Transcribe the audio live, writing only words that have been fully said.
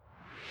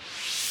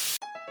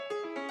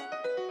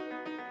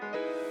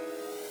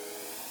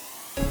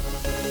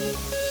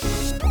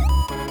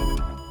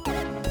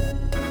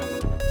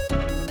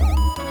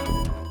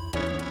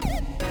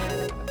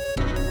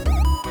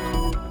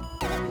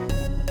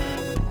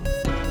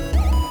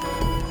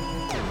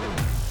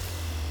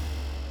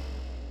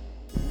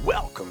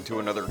to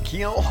another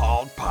Keel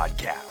Hauled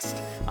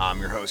podcast. I'm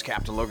your host,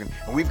 Captain Logan,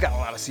 and we've got a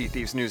lot of Sea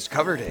Thieves news to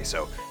cover today,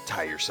 so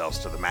tie yourselves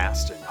to the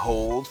mast and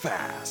hold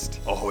fast.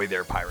 Ahoy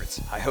there,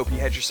 pirates. I hope you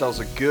had yourselves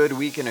a good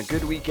week and a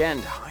good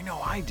weekend. I know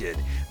I did.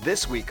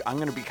 This week, I'm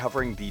going to be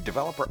covering the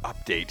developer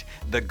update,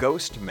 the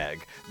Ghost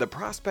Meg, the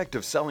prospect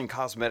of selling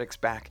cosmetics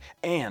back,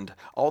 and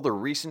all the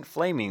recent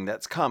flaming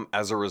that's come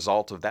as a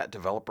result of that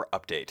developer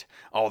update.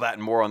 All that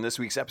and more on this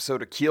week's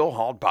episode of Keel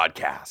Hauled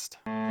Podcast.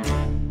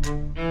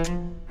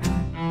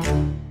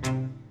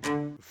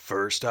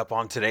 First up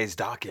on today's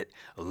docket,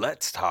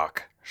 let's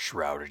talk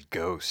Shrouded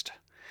Ghost.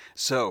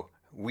 So,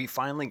 we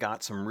finally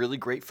got some really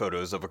great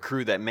photos of a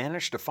crew that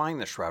managed to find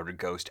the Shrouded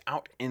Ghost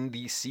out in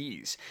the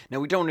seas.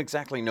 Now, we don't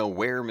exactly know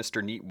where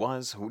Mr. Neat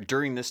was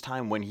during this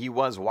time when he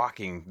was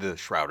walking the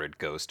Shrouded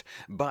Ghost,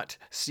 but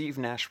Steve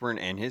Nashburn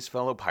and his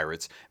fellow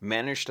pirates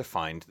managed to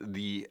find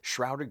the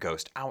Shrouded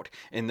Ghost out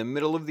in the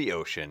middle of the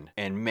ocean,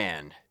 and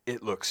man,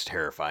 it looks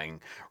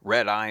terrifying.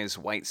 Red eyes,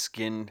 white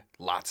skin,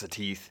 lots of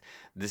teeth.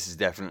 This is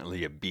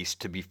definitely a beast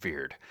to be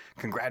feared.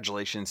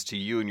 Congratulations to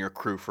you and your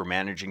crew for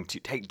managing to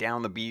take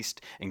down the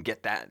beast and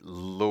get that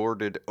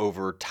lorded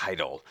over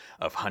title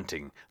of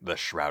hunting the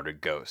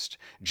Shrouded Ghost.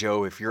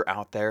 Joe, if you're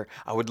out there,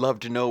 I would love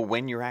to know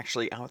when you're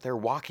actually out there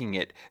walking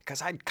it, because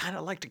I'd kind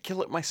of like to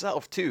kill it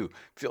myself too.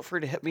 Feel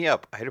free to hit me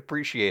up. I'd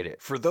appreciate it.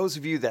 For those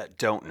of you that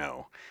don't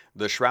know,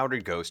 the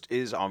Shrouded Ghost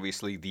is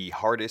obviously the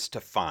hardest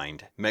to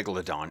find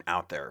megalodon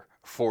out there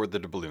for the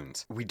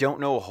doubloons. We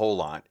don't know a whole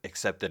lot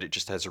except that it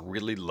just has a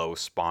really low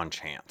spawn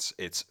chance.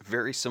 It's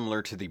very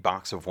similar to the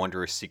Box of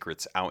Wondrous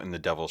Secrets out in the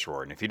Devil's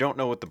Roar. And if you don't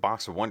know what the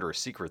Box of Wondrous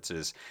Secrets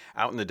is,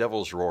 out in the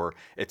Devil's Roar,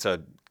 it's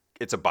a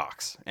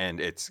box and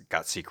it's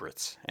got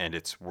secrets and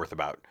it's worth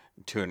about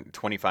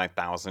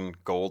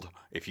 25,000 gold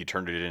if you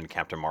turned it into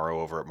Captain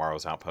Morrow over at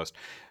Morrow's Outpost.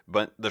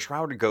 But the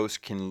Shrouded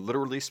Ghost can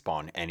literally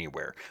spawn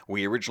anywhere.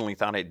 We originally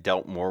thought it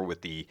dealt more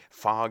with the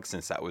fog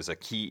since that was a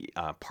key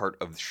part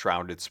of the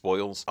Shrouded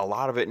spoils. A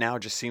lot of it now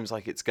just seems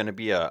like it's going to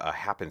be a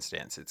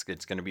happenstance. It's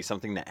going to be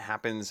something that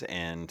happens,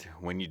 and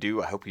when you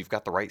do, I hope you've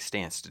got the right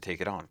stance to take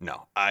it on.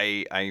 No,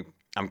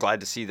 I'm glad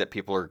to see that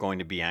people are going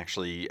to be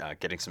actually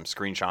getting some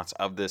screenshots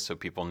of this so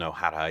people know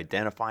how to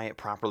identify it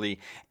properly,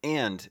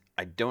 and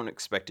I don't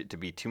expect it to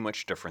be too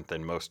much different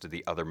than most of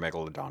the other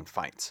Megalodon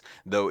fights.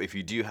 Though if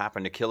you do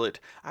happen to kill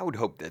it, I would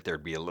hope that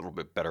there'd be a little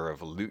bit better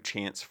of a loot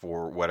chance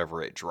for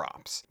whatever it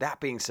drops. That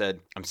being said,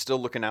 I'm still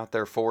looking out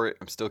there for it.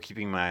 I'm still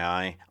keeping my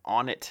eye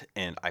on it,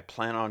 and I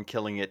plan on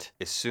killing it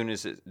as soon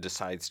as it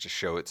decides to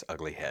show its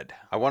ugly head.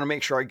 I want to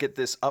make sure I get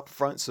this up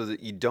front so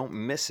that you don't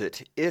miss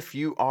it if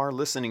you are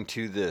listening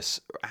to this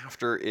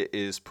after it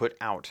is put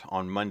out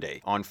on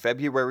Monday. On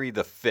February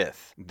the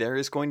 5th, there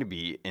is going to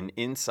be an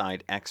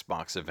Inside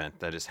Xbox event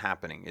that is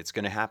happening. It's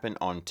going to happen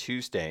on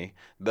Tuesday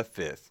the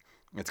 5th.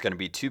 It's going to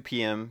be 2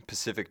 p.m.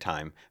 Pacific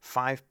time,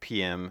 5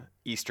 p.m.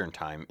 Eastern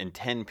time, and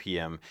 10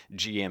 p.m.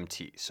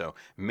 GMT. So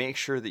make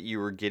sure that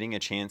you are getting a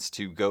chance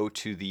to go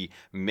to the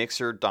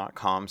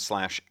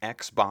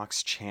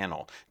mixer.com/Xbox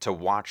channel to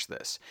watch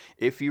this.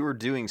 If you are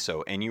doing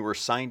so and you are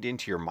signed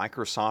into your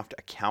Microsoft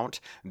account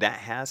that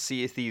has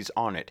Sea of Thieves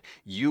on it,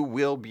 you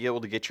will be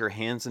able to get your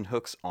hands and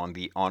hooks on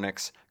the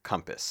Onyx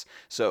Compass.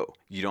 So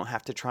you don't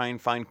have to try and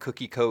find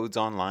cookie codes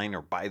online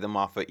or buy them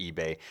off of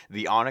eBay.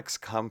 The Onyx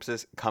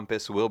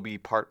Compass will be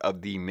part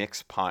of the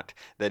mix pot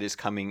that is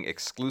coming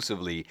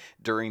exclusively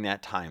during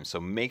that time. So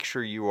make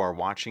sure you are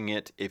watching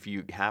it if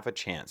you have a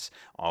chance.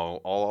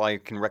 All I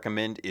can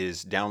recommend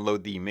is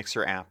download the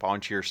Mixer app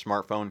onto your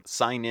smartphone,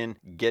 sign in,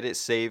 get it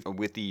saved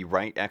with the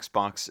right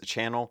Xbox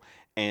channel,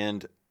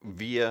 and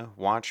via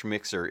Watch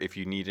Mixer. If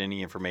you need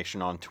any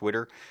information on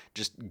Twitter,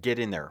 just get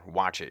in there,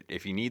 watch it.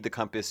 If you need the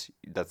compass,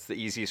 that's the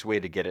easiest way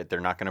to get it. They're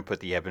not going to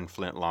put the Evan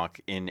Flintlock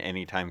in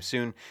anytime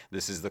soon.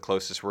 This is the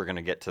closest we're going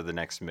to get to the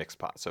next mix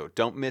pot. So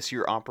don't miss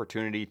your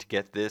opportunity to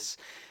get this.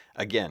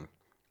 Again,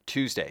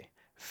 Tuesday,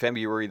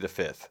 February the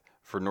 5th,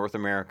 for North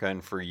America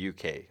and for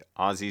UK.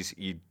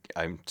 Aussies,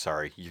 I'm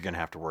sorry, you're going to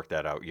have to work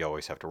that out. You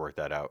always have to work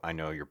that out. I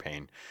know your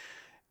pain.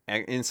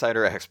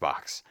 Insider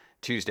Xbox,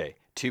 Tuesday,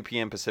 2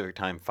 p.m. Pacific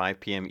time, 5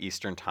 p.m.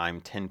 Eastern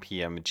time, 10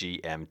 p.m.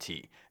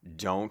 GMT.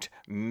 Don't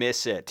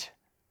miss it.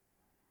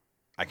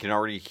 I can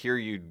already hear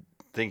you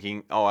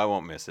thinking, "Oh, I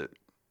won't miss it,"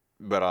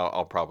 but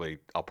I'll probably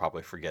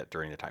forget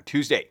during the time.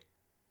 Tuesday,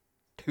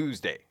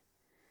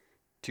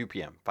 2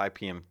 p.m., 5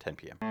 p.m., 10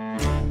 p.m.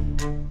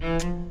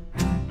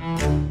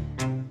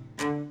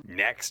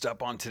 Next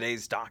up on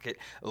today's docket,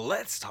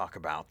 let's talk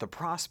about the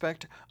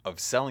prospect of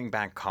selling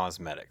back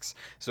cosmetics.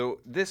 So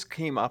this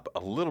came up a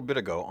little bit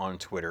ago on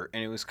Twitter,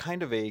 and it was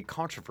kind of a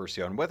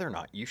controversy on whether or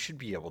not you should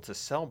be able to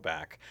sell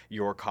back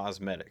your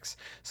cosmetics.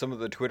 Some of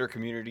the Twitter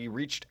community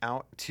reached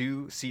out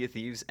to Sea of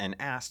Thieves and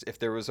asked if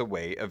there was a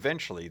way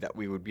eventually that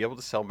we would be able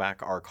to sell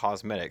back our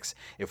cosmetics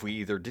if we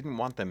either didn't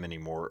want them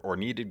anymore or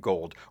needed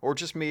gold or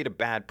just made a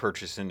bad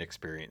purchasing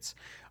experience.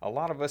 A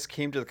lot of us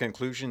came to the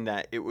conclusion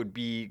that it would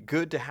be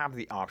good to have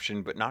the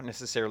option, but not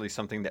necessarily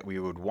something that we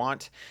would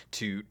want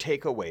to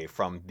take away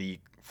from the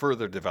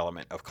further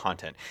development of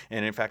content.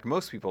 And in fact,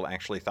 most people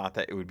actually thought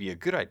that it would be a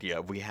good idea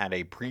if we had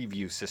a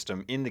preview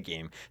system in the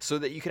game so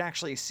that you could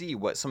actually see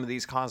what some of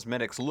these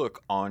cosmetics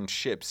look on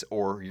ships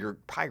or your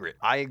pirate.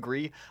 I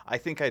agree. I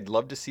think I'd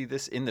love to see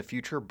this in the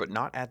future, but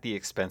not at the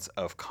expense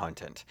of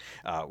content.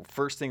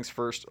 First things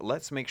first,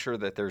 let's make sure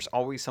that there's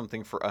always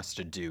something for us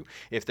to do.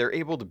 If they're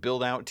able to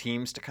build out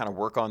teams to kind of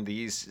work on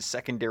these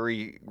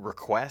secondary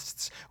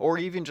requests, or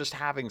even just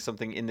having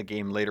something in the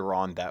game later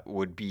on that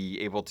would be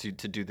able to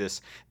do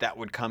this, that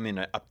would come in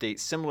an update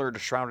similar to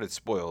Shrouded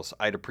Spoils,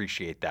 I'd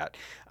appreciate that.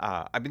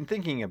 I've been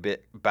thinking a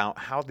bit about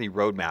how the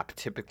roadmap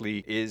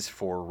typically is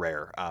for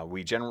Rare.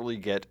 We generally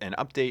get an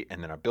update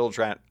and then a build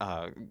rat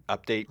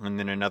update and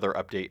then another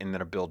update and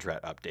then a build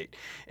rat update.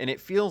 And it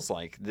feels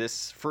like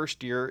this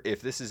first year,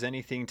 if this is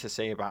anything to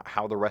say about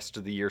how the rest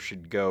of the year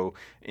should go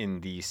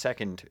in the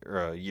second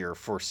year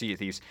for Sea of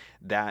Thieves,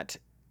 that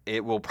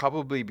it will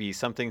probably be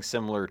something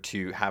similar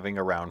to having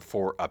around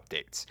 4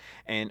 updates.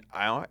 And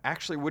I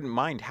actually wouldn't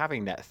mind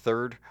having that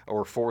third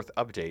or fourth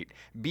update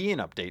be an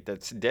update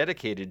that's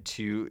dedicated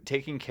to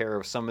taking care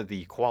of some of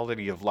the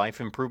quality of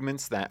life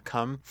improvements that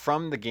come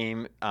from the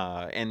game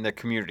and the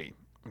community.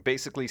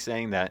 Basically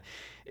saying that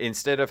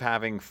instead of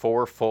having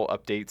 4 full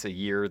updates a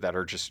year that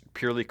are just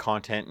purely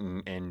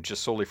content and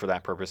just solely for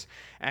that purpose,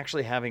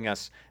 actually having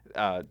us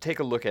take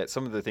a look at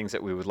some of the things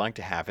that we would like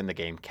to have in the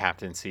game.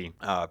 Captaincy,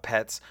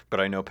 pets, but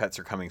I know pets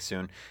are coming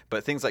soon,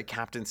 but things like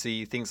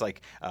captaincy, things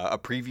like a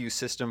preview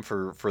system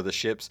for the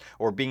ships,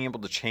 or being able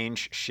to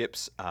change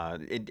ships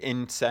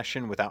in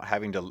session without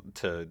having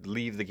to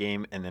leave the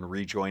game and then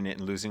rejoin it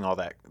and losing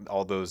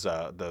all those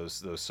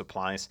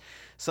supplies.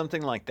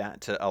 Something like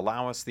that to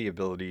allow us the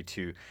ability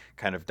to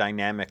kind of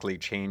dynamically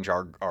change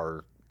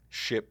our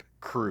ship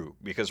crew,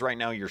 because right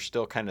now you're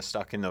still kind of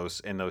stuck in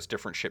those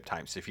different ship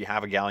types. If you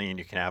have a galleon,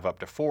 you can have up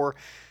to 4,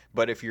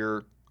 but if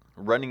you're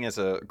running as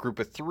a group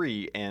of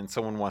 3 and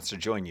someone wants to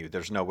join you,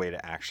 there's no way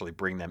to actually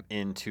bring them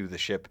into the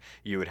ship.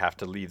 You would have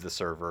to leave the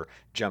server,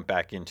 jump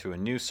back into a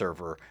new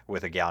server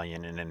with a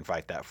galleon, and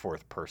invite that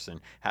 4th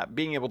person.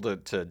 Being able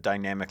to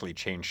dynamically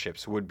change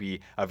ships would be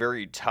a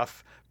very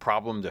tough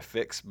problem to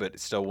fix, but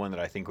it's still one that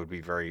I think would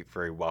be very,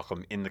 very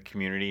welcome in the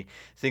community.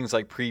 Things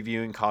like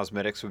previewing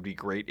cosmetics would be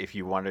great if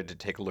you wanted to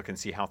take a look and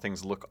see how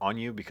things look on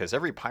you, because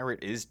every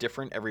pirate is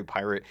different. Every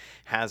pirate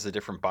has a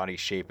different body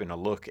shape and a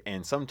look,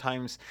 and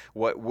sometimes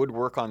what would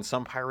work on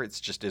some pirates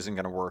just isn't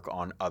going to work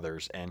on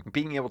others. And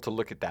being able to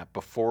look at that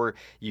before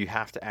you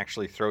have to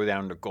actually throw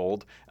down to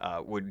gold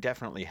would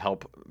definitely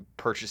help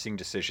purchasing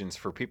decisions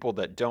for people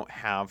that don't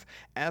have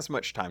as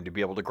much time to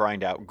be able to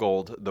grind out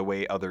gold the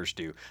way others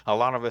do. A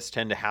lot of us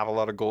tend to have a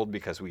lot of gold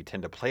because we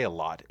tend to play a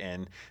lot,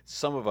 and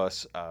some of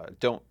us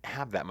don't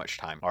have that much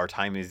time. Our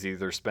time is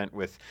either spent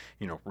with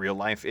real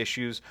life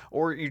issues,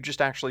 or you're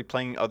just actually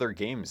playing other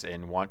games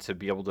and want to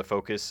be able to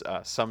focus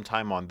some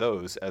time on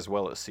those as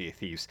well as Sea of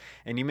Thieves,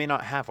 and you may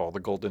not have all the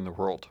gold in the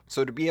world.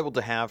 So to be able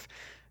to have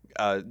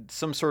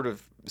some sort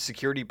of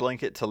security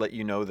blanket to let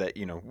you know that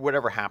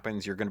whatever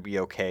happens, you're going to be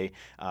okay,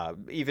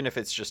 even if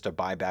it's just a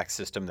buyback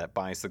system that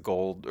buys the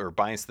gold or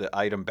buys the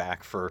item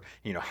back for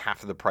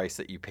half of the price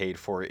that you paid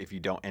for it if you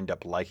don't end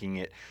up liking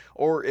it,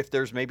 or if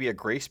there's maybe a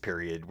grace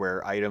period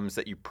where items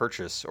that you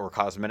purchase or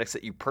cosmetics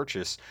that you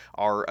purchase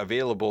are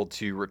available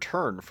to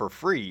return for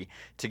free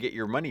to get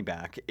your money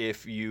back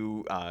if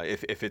you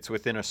if it's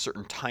within a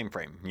certain time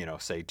frame,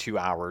 say 2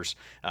 hours,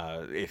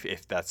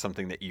 if that's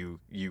something that you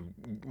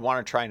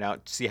want to try it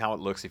out, see how it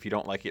looks. If you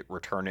don't like it,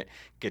 return it,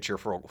 get your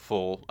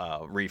full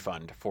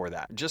refund for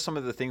that. Just some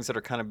of the things that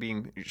are kind of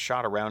being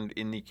shot around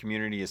in the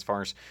community as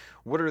far as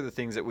what are the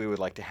things that we would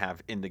like to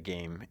have in the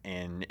game,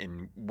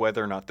 and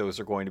whether or not those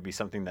are going to be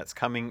something that's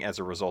coming as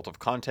a result of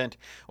content,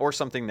 or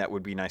something that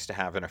would be nice to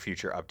have in a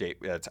future update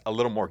that's a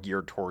little more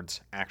geared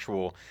towards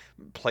actual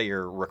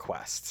player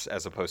requests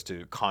as opposed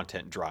to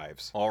content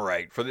drives. All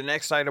right, for the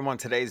next item on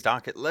today's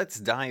docket, let's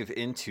dive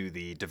into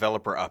the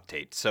developer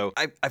update. So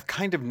I've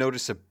kind of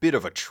noticed a bit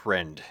of a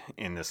trend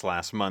in this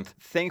last month.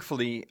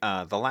 Thankfully,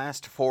 the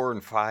last 4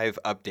 and 5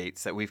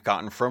 updates that we've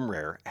gotten from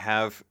Rare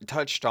have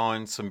touched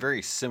on some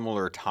very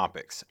similar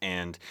topics,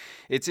 and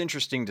it's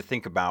interesting to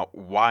think about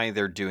why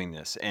they're doing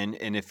this. And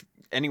if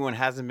anyone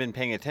hasn't been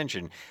paying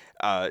attention,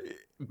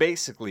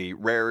 basically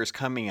Rare is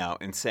coming out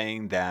and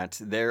saying that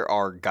there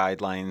are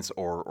guidelines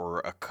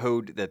or a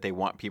code that they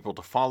want people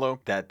to follow,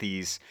 that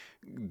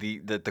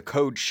that the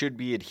code should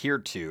be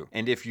adhered to,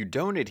 and if you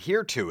don't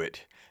adhere to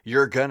it,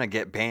 you're gonna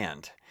get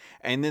banned.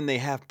 And then they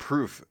have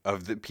proof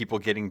of the people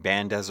getting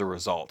banned as a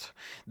result.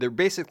 They're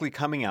basically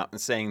coming out and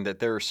saying that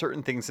there are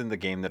certain things in the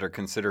game that are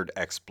considered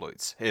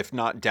exploits, if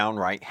not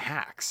downright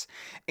hacks.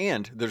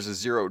 And there's a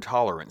zero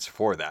tolerance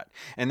for that.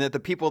 And that the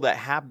people that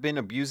have been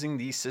abusing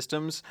these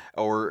systems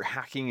or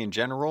hacking in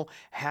general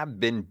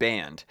have been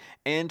banned.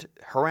 And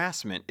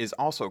harassment is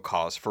also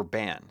cause for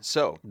ban.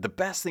 So the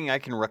best thing I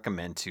can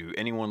recommend to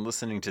anyone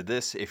listening to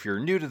this, if you're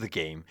new to the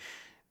game,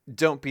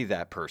 don't be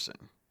that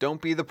person. Don't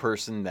be the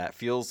person that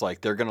feels like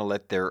they're going to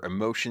let their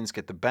emotions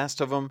get the best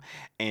of them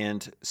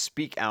and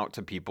speak out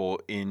to people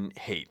in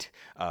hate.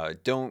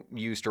 Don't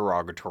use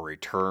derogatory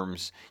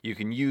terms. You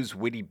can use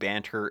witty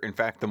banter. In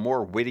fact, the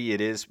more witty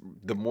it is,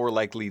 the more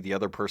likely the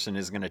other person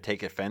is going to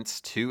take offense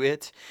to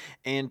it.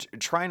 And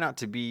try not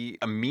to be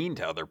mean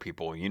to other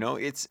people. You know,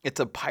 it's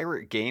a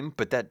pirate game,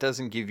 but that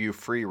doesn't give you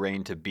free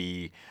reign to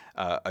be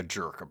a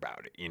jerk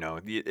about it. You know,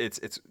 it's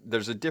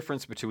there's a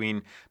difference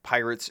between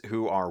pirates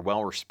who are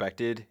well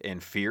respected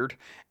and feared,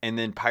 and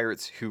then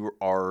pirates who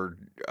are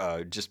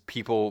just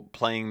people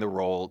playing the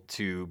role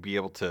to be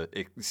able to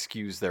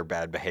excuse their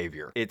bad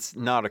behavior. It's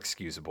not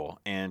excusable.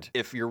 And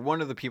if you're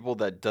one of the people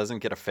that doesn't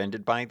get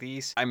offended by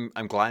these,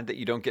 I'm glad that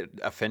you don't get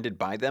offended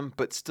by them,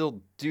 but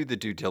still do the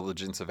due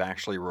diligence of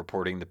actually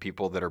reporting the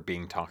people that are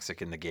being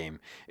toxic in the game.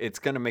 It's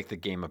going to make the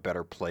game a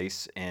better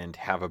place and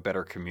have a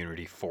better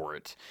community for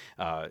it.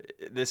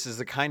 This is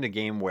the kind of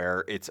game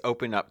where it's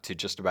open up to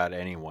just about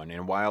anyone.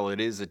 And while it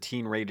is a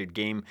teen-rated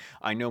game,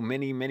 I know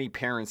many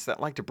parents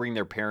that like to bring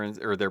their parents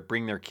or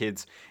bring their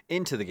kids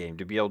into the game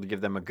to be able to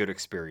give them a good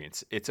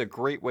experience. It's a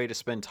great way to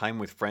spend time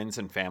with friends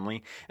and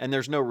family, and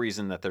there's no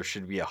reason that there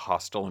should be a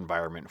hostile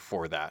environment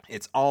for that.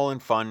 It's all in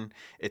fun.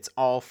 It's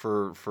all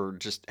for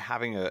just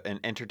having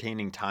an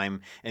entertaining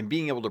time and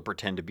being able to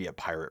pretend to be a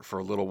pirate for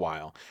a little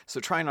while.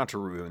 So try not to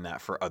ruin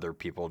that for other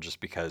people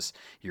just because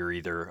you're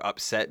either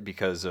upset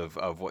because of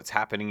what's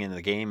happening in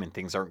the game and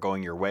things aren't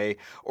going your way,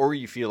 or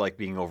you feel like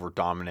being over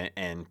dominant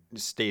and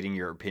stating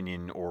your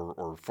opinion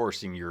or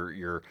forcing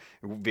your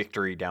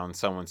victory down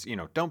someone's. You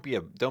know, don't be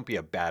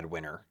a bad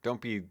winner.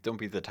 Don't be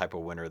the type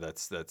of winner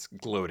that's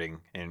gloating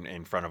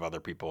in front of other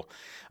people.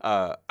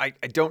 I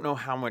don't know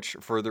how much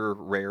further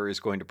Rare is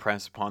going to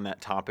press upon that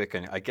topic,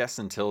 and I guess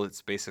until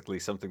it's basically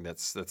something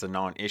that's a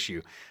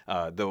non-issue,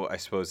 though I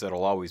suppose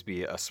that'll always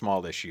be a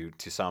small issue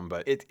to some.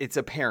 But it's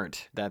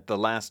apparent that the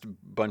last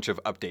bunch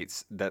of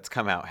updates that's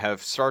come out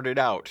have started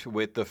out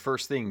with the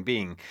first thing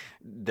being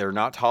they're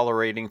not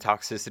tolerating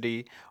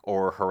toxicity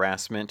or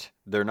harassment.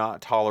 They're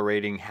not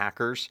tolerating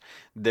hackers.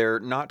 They're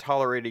not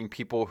tolerating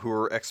people who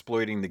are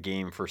exploiting the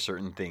game for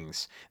certain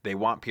things. They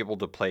want people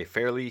to play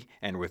fairly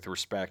and with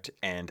respect,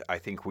 and I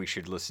think we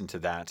should listen to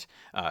that,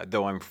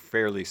 though I'm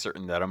fairly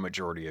certain that a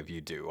majority of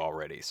you do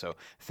already. So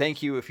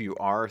thank you if you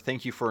are.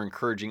 Thank you for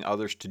encouraging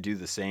others to do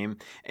the same,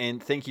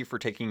 and thank you for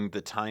taking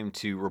the time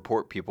to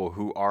report people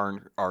who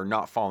are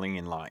not falling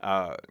in line.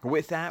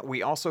 With that,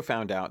 we also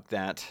found out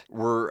that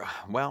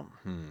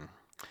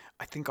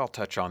I think I'll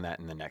touch on that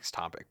in the next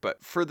topic.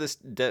 But for this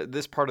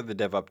part of the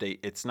dev update,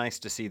 it's nice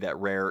to see that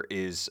Rare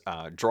is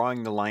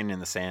drawing the line in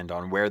the sand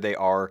on where they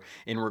are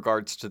in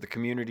regards to the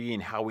community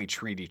and how we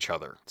treat each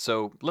other.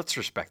 So let's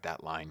respect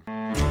that line.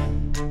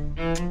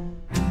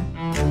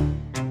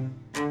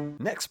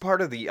 Next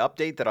part of the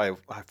update that I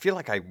feel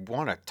like I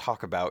want to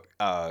talk about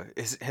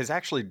has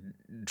actually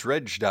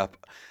dredged up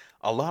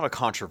a lot of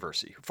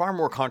controversy, far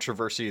more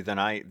controversy than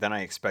I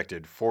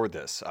expected for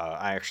this.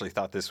 I actually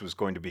thought this was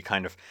going to be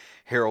kind of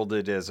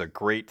heralded as a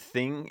great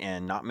thing,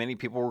 and not many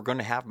people were going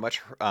to have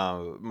much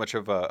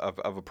of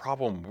a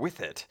problem with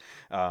it.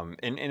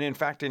 And in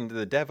fact, in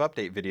the dev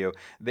update video,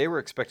 they were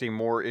expecting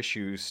more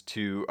issues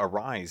to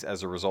arise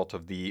as a result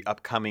of the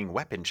upcoming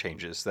weapon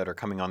changes that are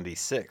coming on the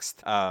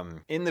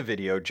 6th. In the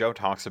video, Joe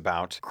talks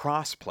about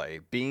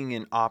crossplay being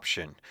an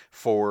option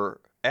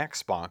for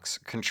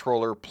Xbox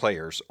controller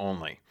players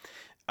only.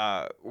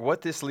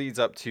 What this leads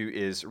up to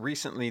is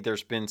recently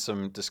there's been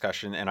some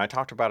discussion, and I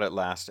talked about it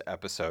last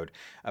episode,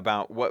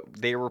 about what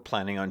they were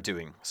planning on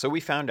doing. So we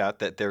found out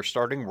that they're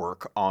starting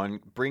work on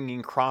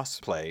bringing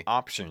crossplay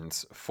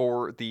options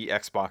for the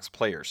Xbox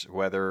players,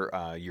 whether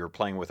you're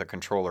playing with a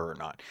controller or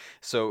not.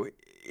 So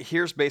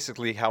here's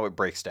basically how it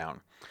breaks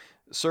down.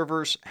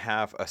 Servers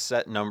have a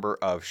set number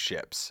of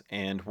ships,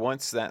 and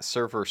once that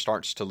server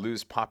starts to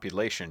lose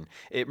population,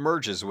 it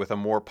merges with a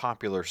more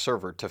popular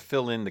server to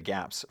fill in the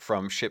gaps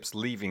from ships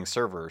leaving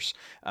servers,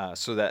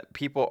 so that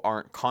people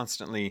aren't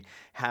constantly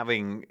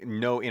having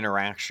no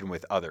interaction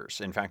with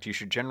others. In fact, you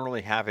should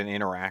generally have an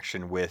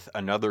interaction with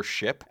another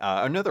ship,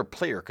 another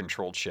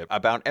player-controlled ship,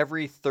 about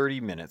every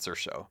 30 minutes or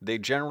so. They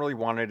generally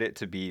wanted it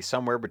to be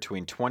somewhere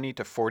between 20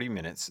 to 40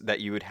 minutes that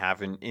you would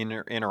have an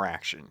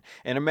interaction,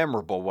 and a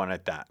memorable one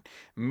at that.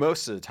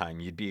 Most of the time,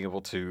 you'd be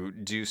able to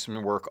do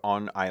some work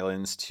on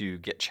islands to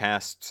get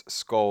chests,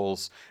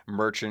 skulls,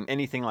 merchant,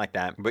 anything like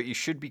that, but you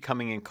should be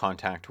coming in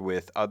contact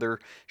with other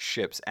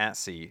ships at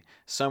sea.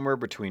 Somewhere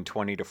between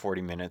 20 to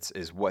 40 minutes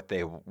is what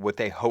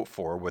they hope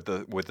for with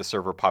the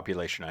server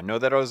population. I know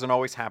that doesn't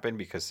always happen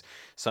because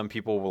some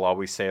people will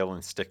always sail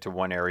and stick to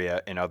one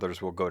area and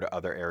others will go to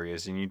other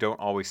areas, and you don't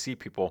always see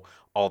people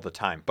all the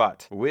time.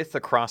 But with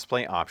the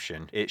crossplay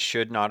option, it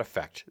should not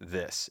affect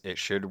this. It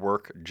should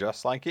work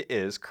just like it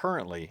is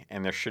currently,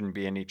 and there shouldn't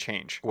be any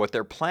change. What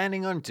they're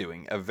planning on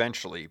doing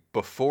eventually,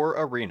 before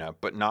Arena,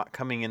 but not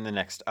coming in the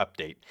next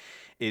update,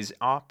 is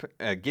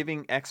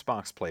giving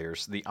Xbox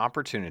players the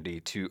opportunity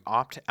to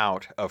opt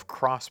out of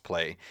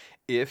crossplay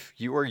if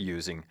you are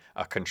using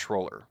a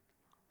controller.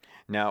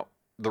 Now,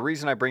 The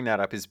reason I bring that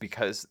up is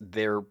because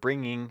they're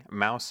bringing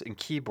mouse and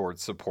keyboard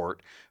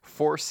support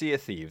for Sea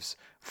of Thieves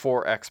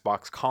for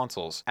Xbox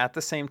consoles at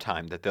the same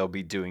time that they'll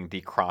be doing the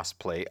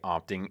crossplay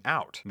opting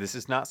out. This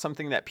is not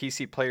something that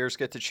PC players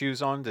get to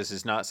choose on. This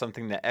is not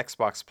something that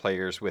Xbox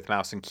players with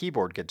mouse and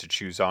keyboard get to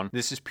choose on.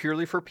 This is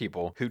purely for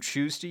people who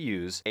choose to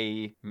use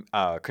a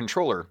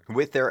controller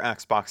with their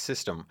Xbox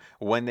system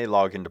when they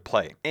log into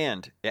play.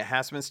 And it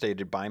has been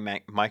stated by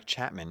Mike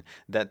Chapman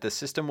that the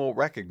system will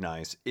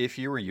recognize if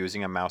you are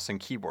using a mouse and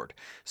keyboard.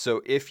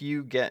 So if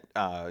you get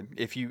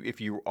if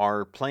you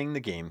are playing the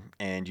game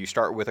and you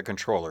start with a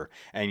controller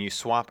and you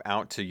swap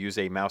out to use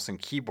a mouse and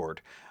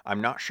keyboard, I'm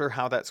not sure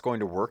how that's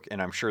going to work,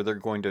 and I'm sure they're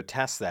going to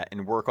test that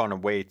and work on a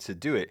way to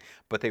do it,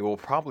 but they will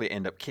probably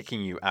end up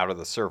kicking you out of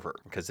the server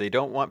because they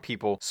don't want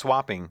people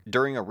swapping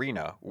during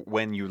Arena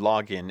when you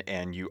log in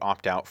and you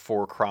opt out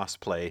for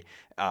crossplay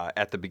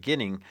at the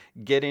beginning,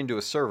 get into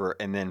a server,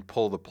 and then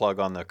pull the plug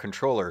on the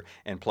controller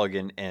and plug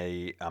in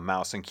a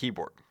mouse and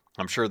keyboard.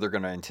 I'm sure they're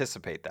going to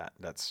anticipate that.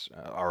 That's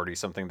already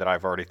something that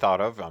I've already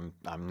thought of. I'm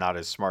not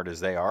as smart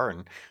as they are,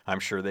 and I'm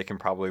sure they can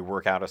probably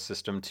work out a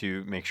system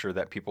to make sure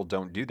that people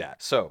don't do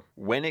that. So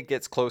when it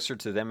gets closer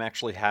to them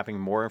actually having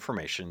more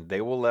information,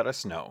 they will let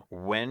us know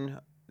when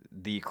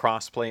the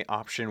crossplay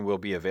option will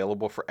be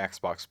available for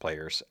Xbox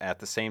players at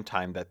the same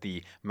time that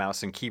the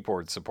mouse and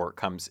keyboard support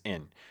comes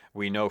in.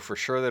 We know for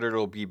sure that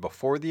it'll be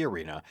before the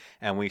Arena,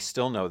 and we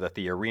still know that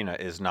the Arena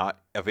is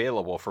not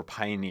available for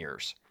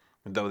Pioneers,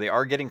 though they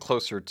are getting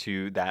closer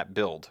to that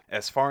build.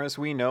 As far as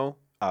we know,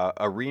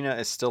 Arena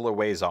is still a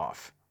ways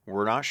off.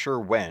 We're not sure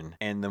when,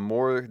 and the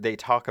more they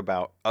talk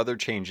about other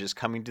changes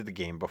coming to the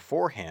game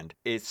beforehand,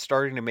 it's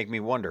starting to make me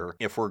wonder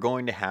if we're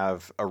going to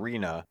have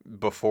Arena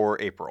before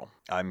April.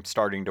 I'm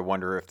starting to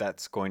wonder if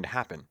that's going to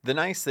happen. The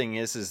nice thing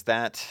is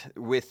that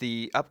with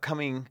the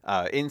upcoming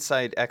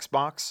Inside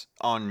Xbox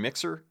on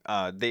Mixer,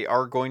 they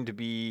are going to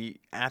be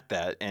at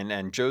that,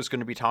 and Joe's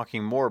going to be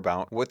talking more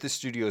about what the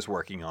studio is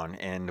working on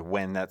and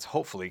when that's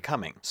hopefully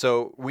coming.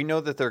 So we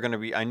know that they're going to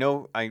be, I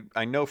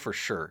know for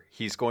sure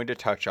he's going to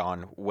touch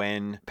on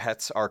when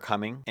pets are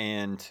coming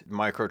and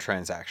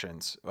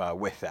microtransactions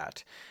with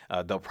that.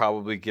 They'll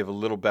probably give a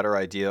little better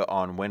idea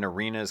on when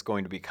Arena is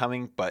going to be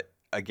coming, but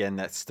again,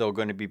 that's still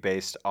going to be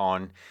based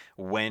on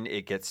when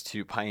it gets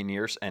to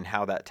Pioneers and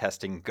how that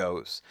testing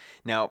goes.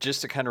 Now,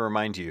 just to kind of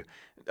remind you,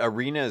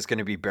 Arena is going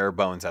to be bare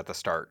bones at the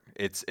start.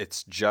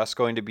 It's just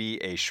going to be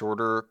a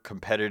shorter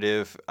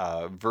competitive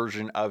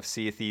version of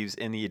Sea of Thieves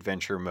in the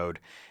adventure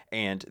mode,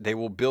 and they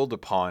will build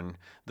upon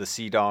the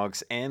Sea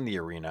Dogs and the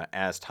Arena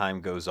as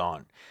time goes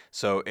on.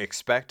 So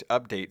expect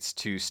updates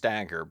to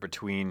stagger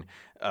between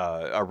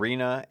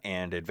Arena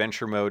and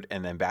adventure mode,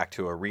 and then back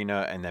to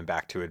Arena, and then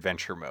back to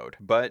adventure mode.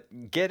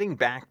 But getting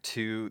back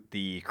to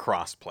the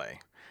crossplay,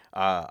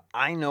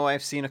 I know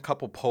I've seen a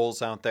couple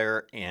polls out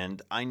there,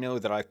 and I know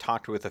that I've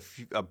talked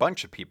with a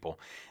bunch of people,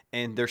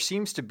 and there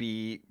seems to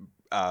be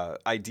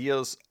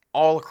ideas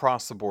all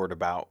across the board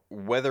about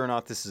whether or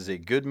not this is a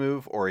good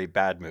move or a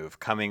bad move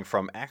coming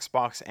from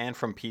Xbox and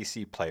from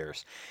PC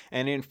players.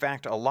 And in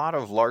fact, a lot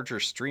of larger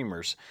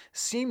streamers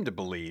seem to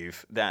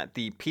believe that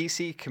the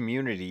PC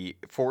community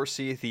for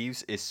Sea of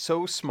Thieves is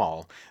so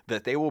small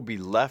that they will be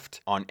left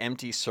on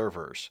empty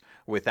servers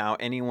without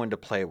anyone to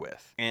play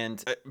with.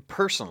 And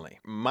personally,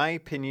 my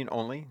opinion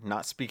only,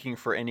 not speaking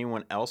for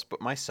anyone else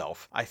but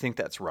myself, I think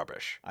that's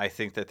rubbish. I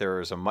think that there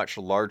is a much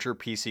larger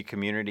PC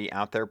community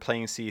out there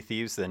playing Sea of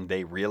Thieves than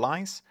they realize.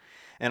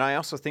 And I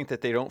also think that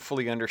they don't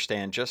fully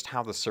understand just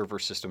how the server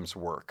systems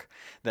work.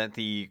 That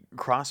the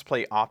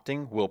crossplay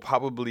opting will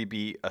probably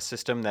be a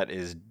system that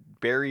is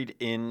buried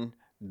in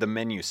the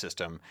menu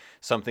system,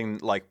 something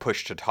like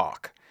push to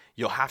talk.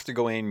 You'll have to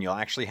go in, you'll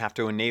actually have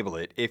to enable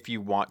it if you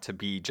want to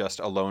be just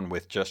alone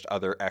with just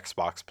other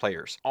Xbox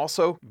players.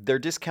 Also, they're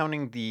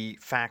discounting the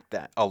fact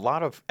that a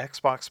lot of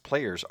Xbox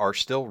players are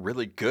still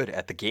really good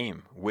at the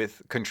game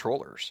with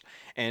controllers.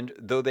 And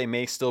though they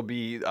may still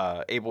be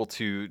able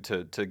to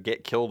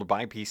get killed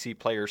by PC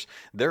players,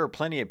 there are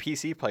plenty of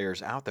PC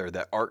players out there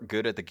that aren't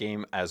good at the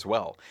game as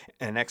well.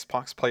 And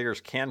Xbox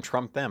players can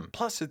trump them.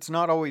 Plus, it's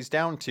not always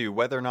down to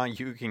whether or not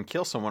you can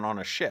kill someone on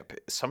a ship.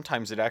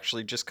 Sometimes it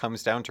actually just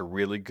comes down to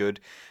really good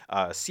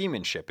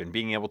seamanship and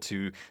being able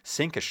to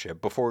sink a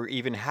ship before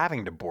even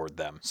having to board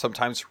them.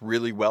 Sometimes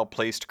really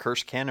well-placed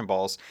cursed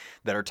cannonballs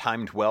that are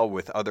timed well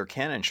with other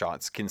cannon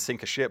shots can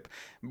sink a ship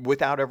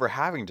without ever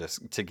having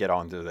to get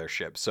onto their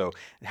ship. So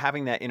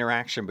having that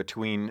interaction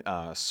between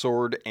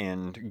sword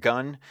and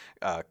gun,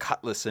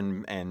 cutlass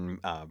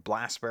and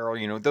blast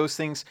barrel, those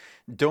things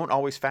don't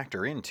always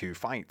factor into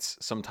fights.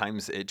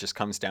 Sometimes it just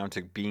comes down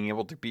to being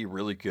able to be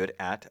really good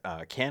at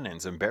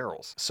cannons and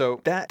barrels. So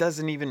that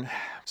doesn't even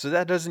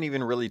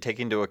really take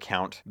into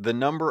account the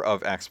number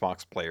of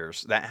Xbox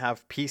players that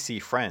have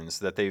PC friends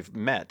that they've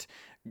met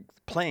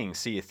playing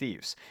Sea of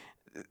Thieves.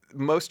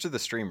 Most of the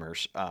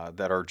streamers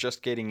that are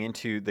just getting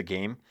into the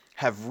game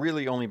have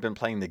really only been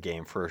playing the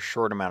game for a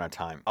short amount of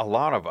time. A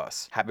lot of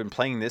us have been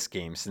playing this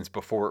game since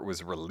before it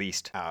was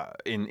released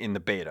in the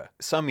beta,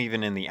 some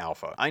even in the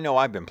alpha. I know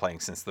I've been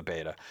playing since the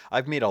beta.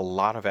 I've made a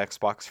lot of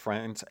Xbox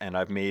friends, and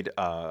I've made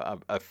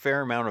a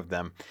fair amount of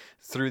them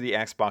through the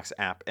Xbox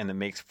app and the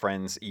Makes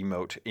Friends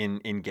emote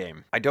in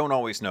game. I don't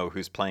always know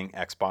who's playing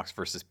Xbox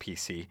versus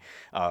PC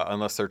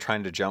unless they're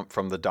trying to jump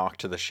from the dock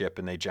to the ship,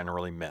 and they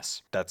generally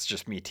miss. That's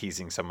just me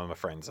teasing some of my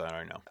friends. I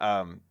don't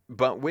know.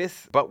 But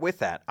with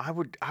that, I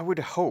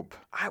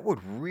would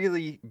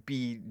really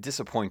be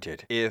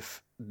disappointed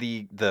if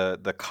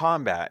the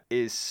combat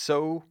is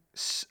so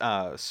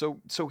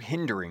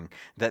hindering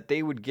that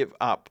they would give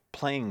up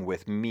playing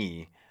with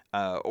me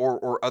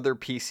or other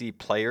PC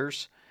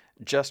players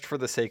just for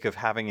the sake of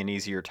having an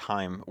easier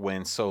time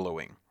when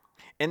soloing.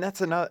 And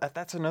that's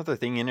another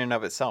thing in and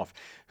of itself.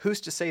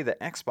 Who's to say that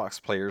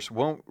Xbox players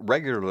won't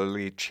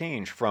regularly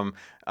change from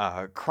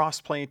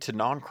crossplay to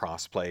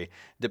non-crossplay,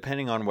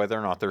 depending on whether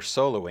or not they're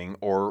soloing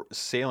or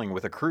sailing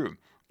with a crew?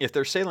 If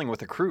they're sailing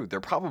with a crew,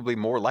 they're probably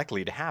more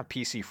likely to have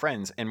PC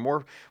friends and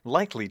more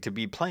likely to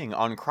be playing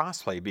on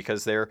crossplay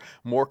because they're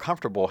more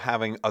comfortable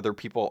having other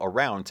people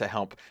around to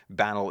help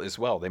battle as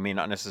well. They may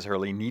not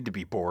necessarily need to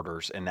be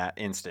boarders in that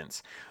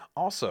instance.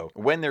 Also,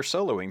 when they're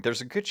soloing,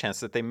 there's a good chance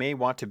that they may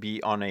want to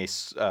be on a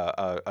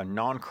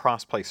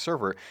non-crossplay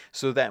server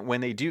so that when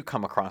they do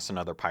come across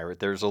another pirate,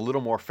 there's a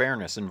little more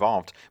fairness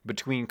involved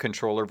between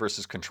controller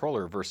versus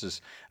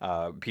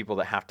people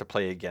that have to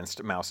play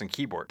against mouse and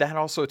keyboard. That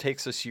also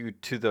takes us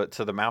to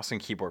the mouse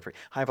and keyboard.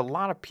 I have a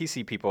lot of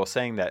PC people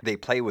saying that they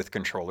play with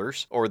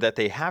controllers or that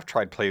they have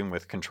tried playing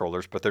with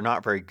controllers, but they're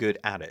not very good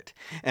at it.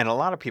 And a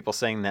lot of people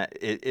saying that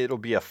it'll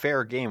be a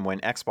fair game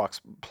when Xbox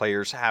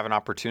players have an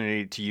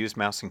opportunity to use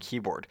mouse and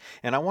keyboard.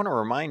 And I want to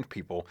remind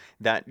people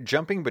that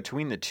jumping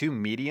between the two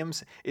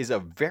mediums is a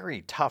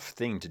very tough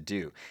thing to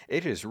do.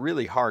 It is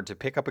really hard to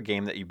pick up a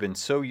game that you've been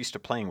so used to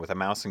playing with a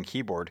mouse and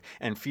keyboard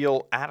and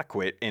feel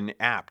adequate and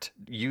apt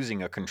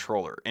using a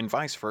controller, and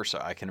vice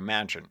versa, I can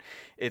imagine.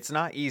 It's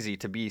not easy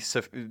to be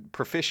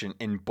proficient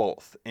in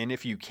both. And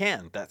if you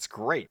can, that's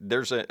great.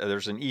 There's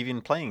an even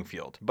playing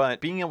field.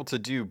 But being able to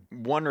do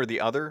one or the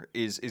other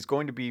is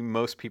going to be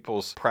most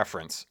people's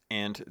preference.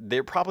 And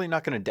they're probably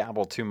not going to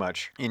dabble too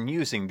much in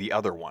using the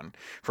other one.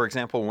 For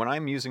example, when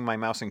I'm using my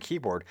mouse and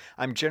keyboard,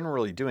 I'm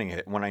generally doing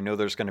it when I know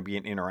there's going to be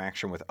an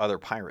interaction with other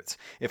pirates.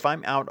 If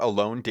I'm out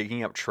alone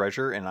digging up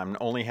treasure and I'm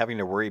only having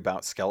to worry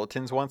about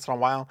skeletons once in a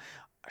while,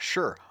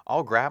 sure,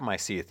 I'll grab my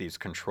Sea of Thieves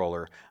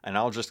controller and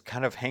I'll just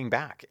kind of hang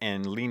back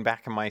and lean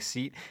back in my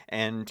seat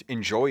and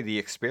enjoy the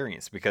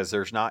experience because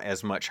there's not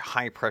as much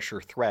high pressure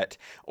threat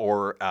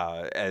or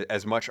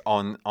as much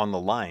on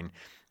the line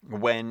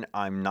when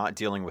I'm not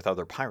dealing with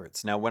other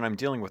pirates. Now, when I'm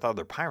dealing with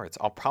other pirates,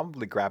 I'll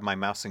probably grab my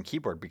mouse and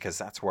keyboard because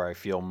that's where I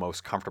feel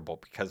most comfortable,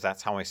 because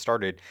that's how I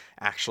started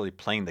actually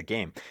playing the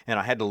game. And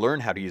I had to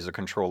learn how to use a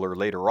controller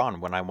later on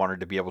when I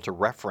wanted to be able to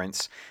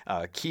reference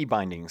key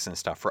bindings and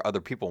stuff for other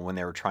people when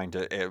they were trying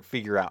to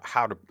figure out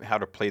how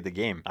to play the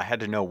game. I had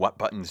to know what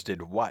buttons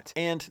did what.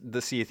 And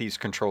the Sea of Thieves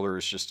controller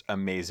is just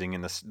amazing,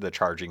 and the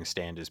charging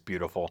stand is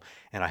beautiful.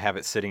 And I have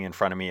it sitting in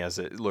front of me as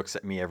it looks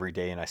at me every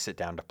day and I sit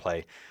down to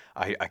play.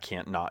 I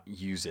can't not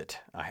use it.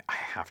 I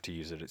have to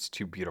use it. It's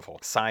too beautiful.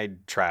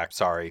 Sidetrack,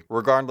 sorry.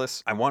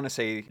 Regardless, I want to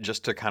say,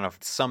 just to kind of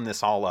sum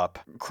this all up,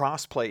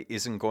 crossplay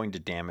isn't going to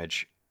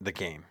damage the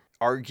game.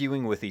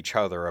 Arguing with each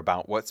other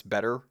about what's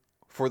better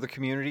for the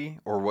community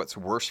or what's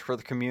worse for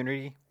the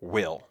community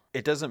will.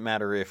 It doesn't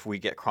matter if we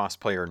get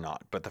crossplay or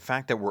not, but the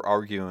fact that we're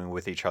arguing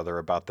with each other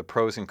about the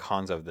pros and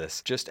cons of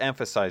this just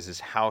emphasizes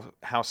how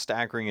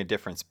staggering a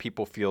difference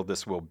people feel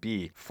this will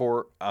be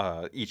for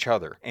each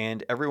other.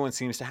 And everyone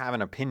seems to have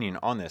an opinion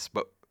on this,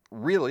 but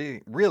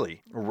really,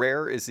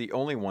 Rare is the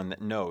only one that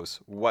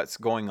knows what's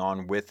going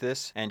on with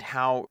this and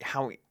how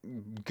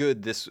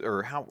good this,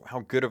 or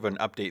how good of an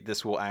update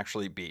this will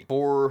actually be.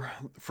 For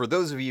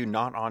those of you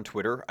not on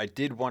Twitter, I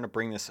did want to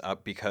bring this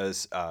up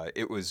because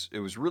it was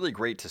really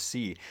great to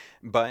see.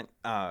 But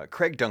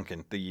Craig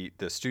Duncan, the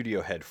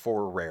studio head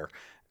for Rare,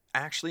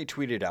 actually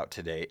tweeted out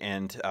today,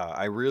 and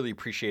I really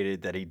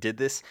appreciated that he did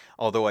this,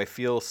 although I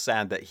feel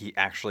sad that he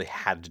actually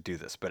had to do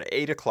this. But at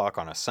 8 o'clock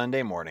on a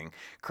Sunday morning,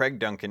 Craig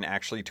Duncan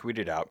actually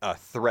tweeted out a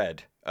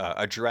thread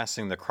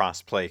addressing the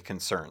crossplay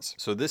concerns.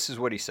 So this is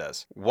what he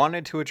says.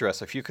 Wanted to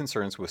address a few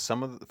concerns with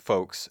some of the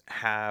folks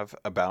have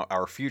about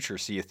our future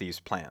Sea of Thieves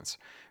plans.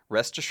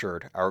 Rest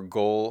assured, our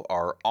goal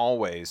are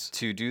always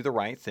to do the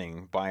right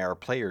thing by our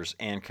players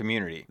and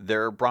community.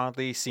 There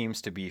broadly seems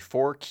to be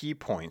 4 key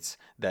points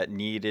that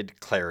needed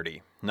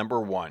clarity. Number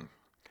 1,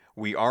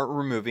 we aren't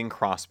removing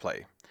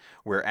crossplay.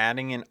 We're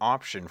adding an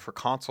option for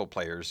console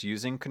players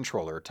using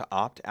controller to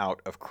opt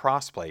out of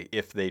crossplay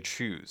if they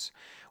choose.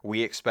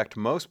 We expect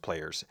most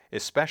players,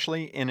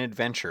 especially in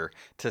Adventure,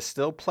 to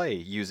still play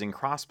using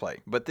crossplay,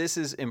 but this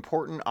is an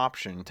important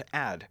option to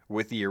add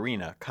with the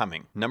arena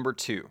coming. Number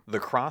 2, the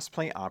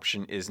crossplay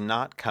option is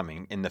not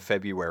coming in the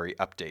February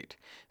update.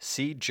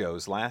 See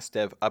Joe's Last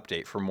Dev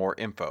update for more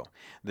info.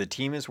 The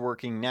team is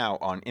working now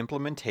on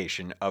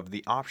implementation of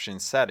the option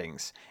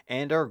settings,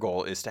 and our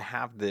goal is to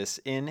have this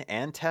in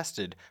and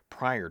tested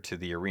prior to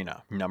the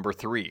arena. Number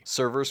 3,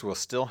 servers will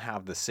still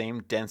have the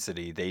same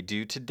density they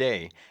do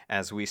today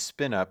as we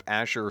spin up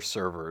Azure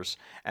servers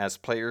as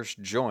players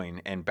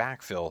join and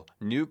backfill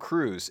new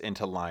crews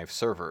into live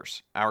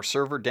servers. Our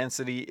server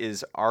density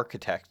is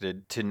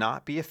architected to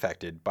not be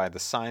affected by the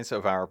size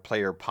of our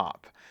player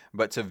pop,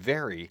 but to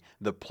vary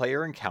the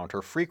player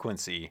encounter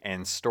frequency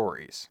and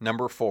stories.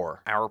 Number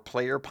 4, our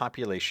player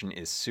population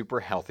is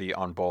super healthy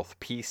on both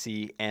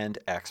PC and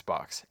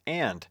Xbox,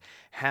 and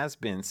has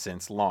been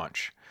since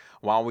launch.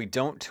 While we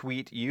don't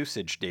tweet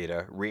usage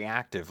data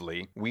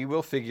reactively, we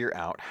will figure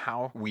out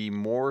how we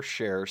more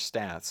share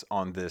stats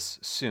on this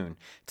soon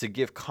to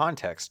give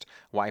context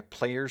why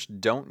players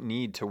don't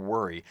need to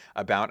worry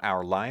about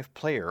our live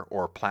player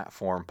or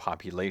platform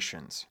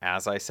populations.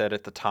 As I said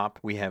at the top,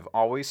 we have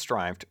always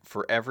strived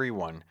for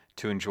everyone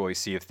to enjoy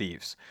Sea of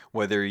Thieves,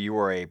 whether you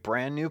are a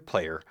brand new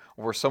player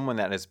or someone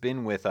that has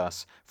been with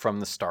us from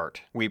the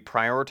start. We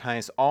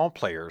prioritize all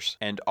players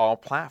and all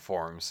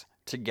platforms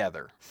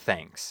together.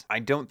 Thanks. I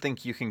don't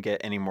think you can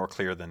get any more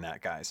clear than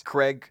that, guys.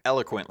 Craig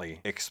eloquently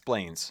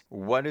explains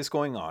what is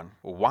going on,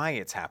 why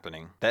it's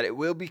happening, that it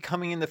will be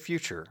coming in the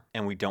future,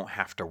 and we don't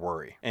have to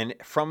worry. And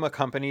from a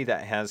company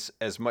that has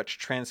as much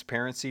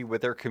transparency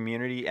with their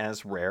community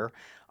as Rare,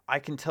 I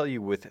can tell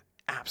you with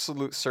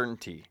absolute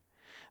certainty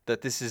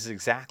that this is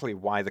exactly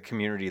why the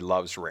community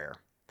loves Rare.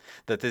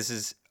 That this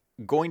is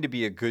going to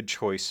be a good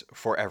choice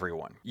for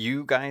everyone.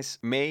 You guys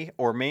may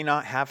or may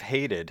not have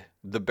hated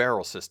the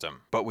barrel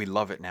system, but we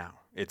love it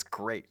now. It's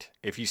great.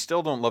 If you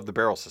still don't love the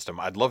barrel system,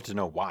 I'd love to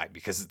know why,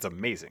 because it's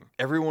amazing.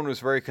 Everyone was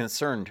very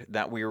concerned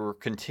that we were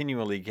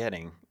continually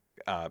getting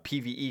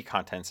PvE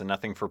contents and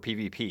nothing for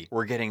PvP.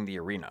 We're getting the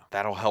arena.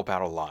 That'll help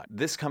out a lot.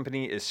 This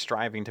company is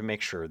striving to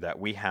make sure that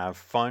we have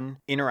fun,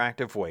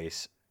 interactive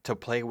ways to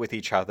play with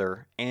each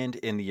other and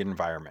in the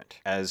environment.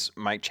 As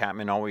Mike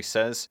Chapman always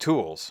says,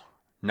 tools,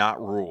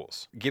 not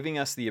rules. Giving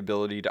us the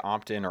ability to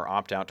opt in or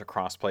opt out to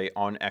crossplay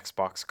on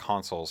Xbox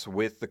consoles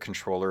with the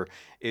controller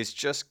is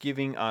just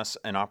giving us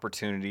an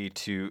opportunity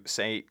to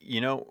say, you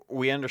know,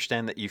 we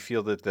understand that you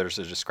feel that there's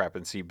a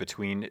discrepancy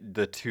between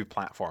the two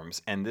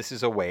platforms, and this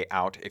is a way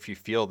out if you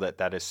feel that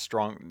that is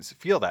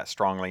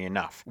strongly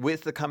enough.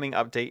 With the coming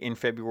update in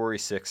February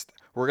 6th,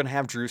 we're going to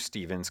have Drew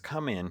Stevens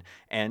come in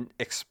and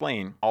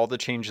explain all the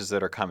changes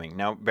that are coming.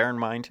 Now, bear in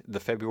mind, the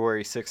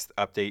February 6th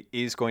update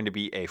is going to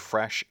be a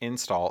fresh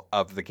install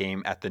of the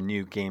game at the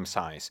new game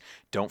size.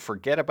 Don't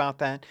forget about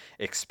that.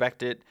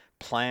 Expect it,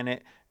 plan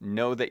it,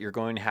 know that you're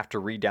going to have to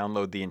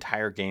re-download the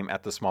entire game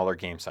at the smaller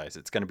game size.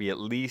 It's going to be at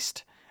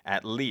least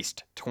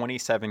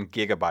 27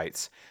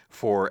 gigabytes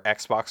for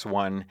Xbox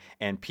One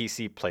and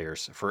PC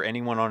players. For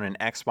anyone on an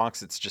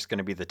Xbox, it's just going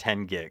to be the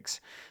 10 gigs.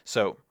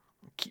 So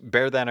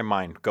bear that in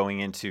mind going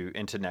into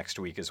next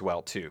week as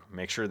well too.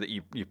 Make sure that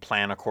you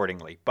plan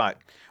accordingly. But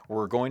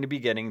we're going to be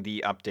getting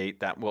the update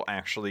that will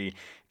actually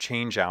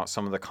change out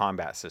some of the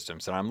combat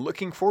systems. And I'm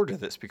looking forward to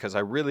this because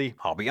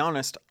I'll be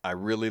honest, I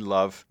really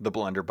love the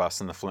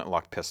blunderbuss and the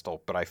flintlock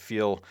pistol, but I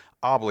feel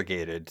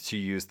obligated to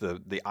use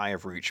the Eye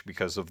of Reach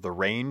because of the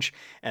range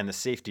and the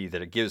safety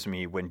that it gives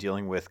me when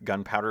dealing with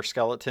gunpowder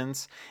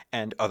skeletons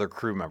and other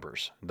crew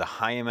members. The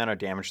high amount of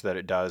damage that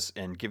it does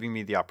and giving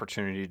me the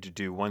opportunity to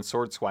do one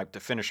sword swipe to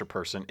finish a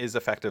person is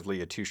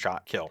effectively a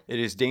 2-shot kill. It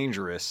is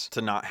dangerous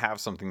to not have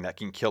something that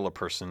can kill a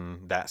person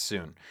that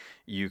soon.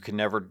 You can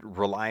never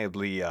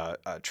reliably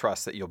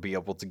trust that you'll be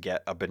able to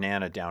get a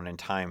banana down in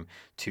time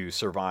to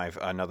survive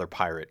another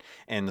pirate.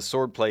 And the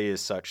sword play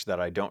is such that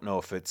I don't know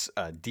if it's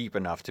deep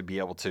enough to be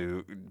able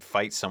to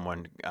fight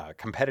someone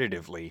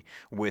competitively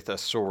with a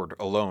sword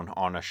alone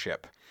on a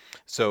ship.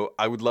 So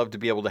I would love to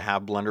be able to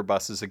have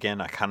blunderbusses again.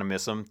 I kind of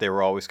miss them. They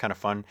were always kind of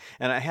fun.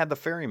 And I had the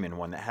ferryman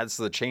one that has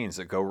the chains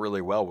that go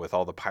really well with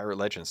all the Pirate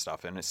Legend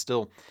stuff. And it's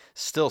still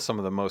some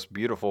of the most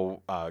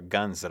beautiful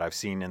guns that I've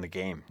seen in the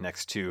game,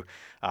 next to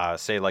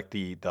say like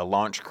the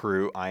Launch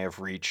Crew, Eye of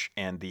Reach,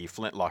 and the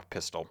Flintlock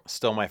pistol.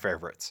 Still my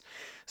favorites.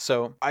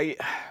 So I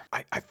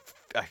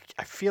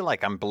feel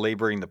like I'm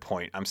belaboring the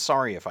point. I'm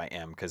sorry if I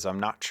am, because I'm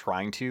not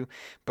trying to,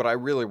 but I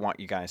really want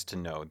you guys to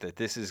know that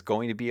this is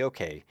going to be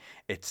okay.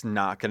 It's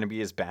not going to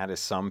be as bad as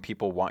some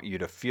people want you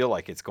to feel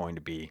like it's going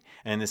to be,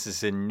 and this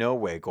is in no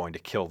way going to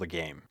kill the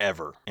game,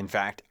 ever. In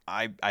fact,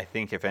 I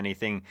think if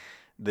anything,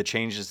 the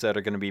changes that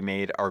are going to be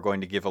made are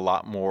going to give a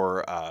lot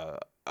more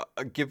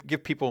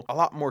give people a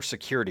lot more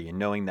security in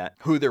knowing that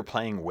who they're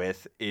playing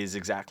with is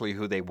exactly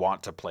who they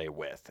want to play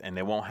with, and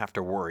they won't have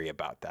to worry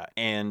about that.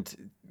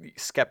 And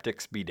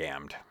skeptics be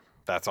damned.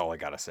 That's all I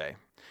gotta say.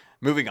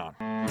 Moving on.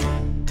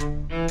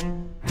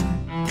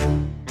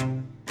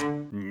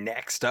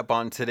 Next up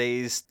on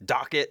today's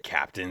docket,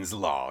 Captain's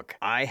Log.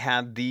 I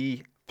had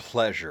the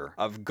pleasure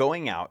of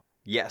going out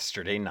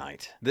yesterday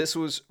night. This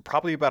was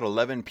probably about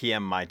 11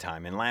 p.m. my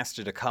time and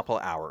lasted a couple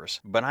hours,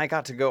 but I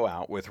got to go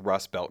out with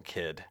Rust Belt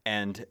Kid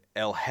and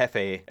El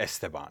Jefe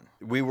Esteban.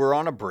 We were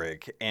on a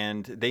brig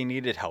and they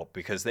needed help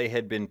because they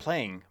had been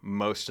playing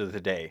most of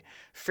the day.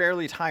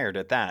 Fairly tired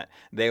at that.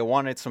 They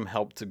wanted some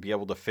help to be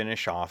able to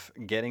finish off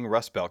getting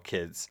Rust Belt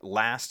Kid's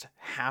last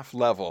half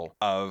level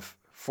of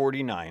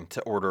 49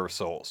 to Order of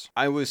Souls.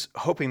 I was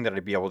hoping that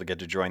I'd be able to get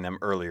to join them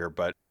earlier,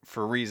 but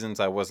for reasons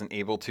I wasn't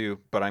able to.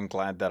 But I'm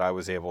glad that I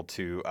was able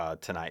to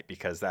tonight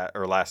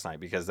last night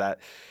because that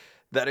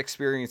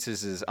experience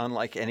is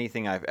unlike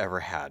anything I've ever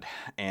had,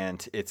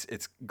 and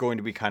it's going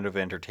to be kind of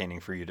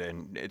entertaining for you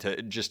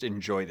to just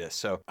enjoy this.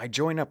 So I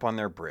join up on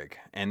their brig,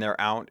 and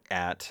they're out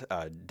at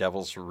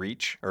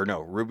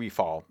Ruby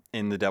Fall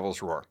in the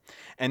Devil's Roar,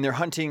 and they're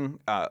hunting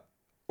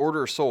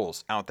Order of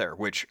Souls out there,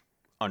 which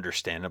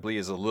understandably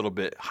is a little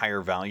bit higher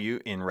value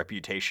in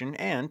reputation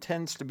and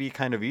tends to be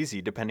kind of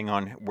easy depending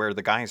on where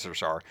the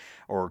geysers are,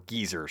 or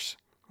geezers.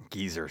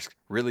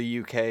 Really,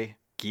 UK?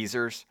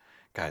 Geezers?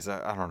 Guys,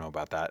 I don't know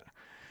about that.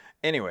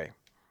 Anyway,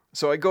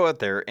 so I go out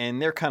there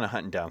and they're kind of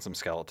hunting down some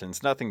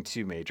skeletons, nothing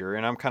too major,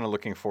 and I'm kind of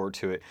looking forward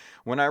to it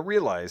when I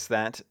realize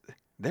that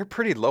they're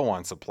pretty low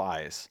on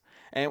supplies.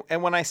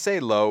 And when I say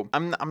low,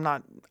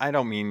 I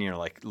don't mean,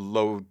 like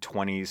low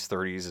 20s,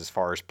 30s as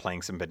far as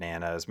planks and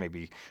bananas,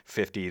 maybe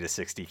 50 to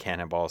 60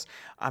 cannonballs.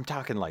 I'm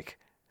talking like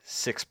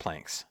 6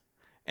 planks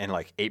and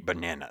like 8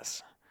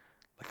 bananas.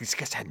 Like, these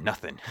guys had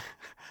nothing.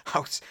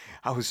 I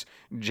was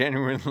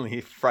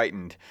genuinely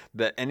frightened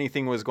that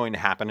anything was going to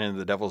happen in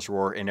the Devil's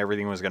Roar and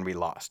everything was going to be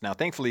lost. Now,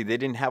 thankfully, they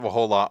didn't have a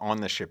whole lot on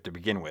the ship to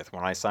begin with.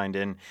 When I signed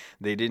in,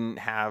 they didn't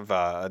have,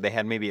 they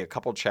had maybe a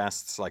couple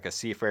chests, like a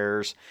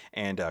Seafarer's,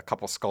 and a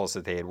couple skulls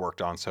that they had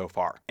worked on so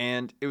far.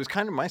 And it was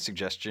kind of my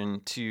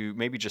suggestion to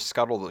maybe just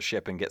scuttle the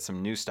ship and get some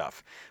new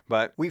stuff.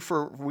 But we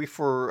forgoed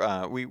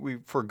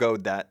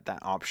that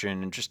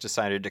option and just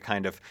decided to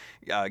kind of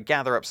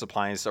gather up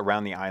supplies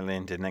around the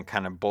island and then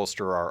kind of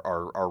bolster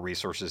our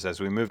resources as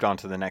we moved on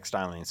to the next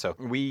island. So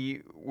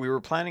we were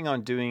planning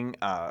on doing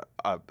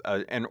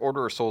an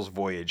Order of Souls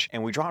voyage,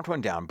 and we dropped one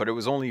down, but it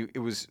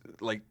was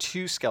like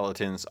 2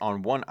 skeletons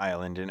on one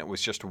island, and it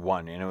was just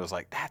one, and it was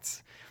like,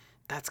 that's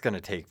going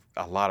to take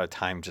a lot of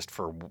time just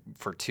for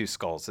 2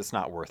 skulls. It's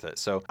not worth it.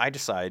 So I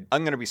decide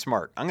I'm going to be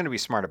smart. I'm going to be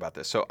smart about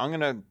this. So I'm going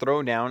to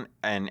throw down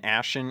an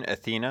Ashen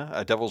Athena,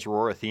 a Devil's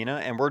Roar Athena,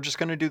 and we're just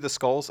going to do the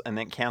skulls and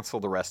then cancel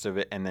the rest of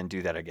it and then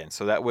do that again.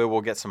 So that way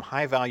we'll get some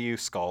high value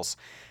skulls,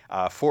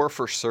 4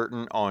 for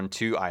certain on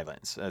 2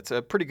 islands. That's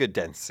a pretty good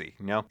density,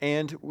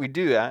 And we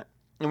do that.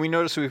 And we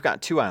notice we've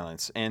got 2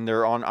 islands, and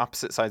they're on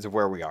opposite sides of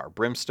where we are,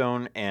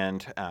 Brimstone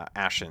and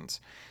Ashens.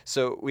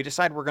 So we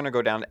decide we're going to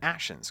go down to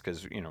Ashens,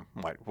 because,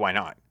 why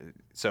not?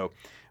 So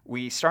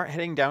we start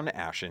heading down to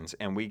Ashens,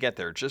 and we get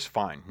there just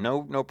fine.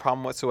 No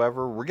problem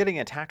whatsoever. We're getting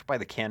attacked by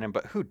the cannon,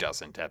 but who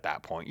doesn't at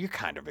that point? You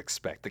kind of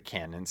expect the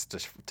cannons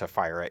to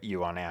fire at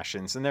you on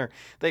Ashens, and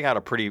they got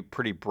a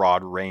pretty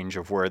broad range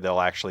of where they'll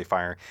actually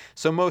fire.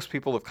 So most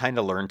people have kind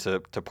of learned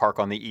to park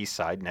on the east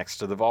side next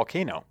to the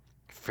volcano.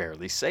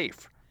 Fairly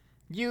safe.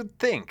 You'd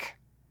think,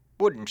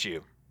 wouldn't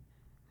you?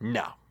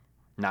 No,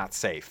 not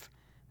safe.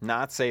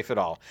 Not safe at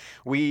all.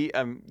 We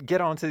get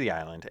onto the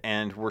island,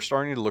 and we're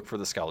starting to look for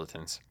the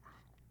skeletons.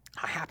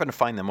 I happen to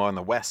find them on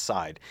the west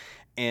side,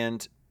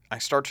 and I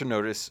start to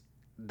notice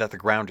that the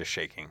ground is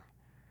shaking,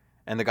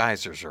 and the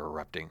geysers are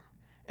erupting.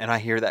 And I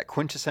hear that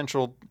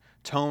quintessential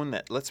tone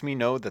that lets me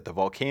know that the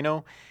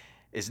volcano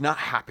is not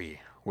happy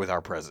with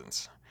our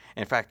presence.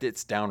 In fact,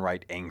 it's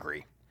downright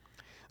angry.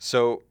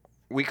 So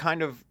we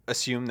kind of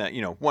assume that,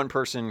 one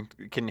person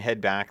can head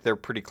back. They're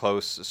pretty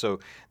close. So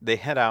they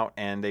head out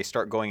and they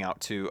start going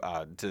out to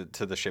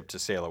the ship to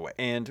sail away.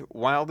 And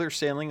while they're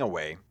sailing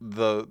away,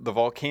 the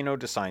volcano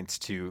decides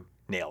to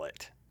nail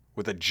it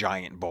with a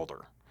giant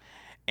boulder.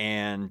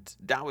 And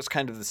that was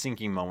kind of the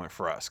sinking moment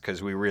for us,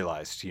 because we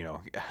realized,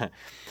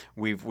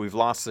 we've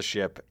lost the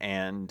ship,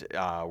 and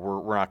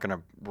we're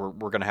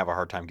gonna have a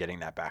hard time getting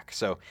that back.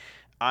 So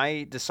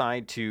I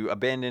decide to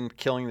abandon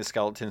killing the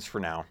skeletons for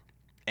now,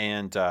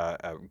 and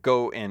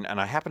go in, and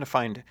I happen to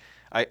find,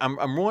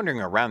 I'm wandering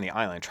around the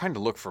island trying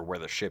to look for where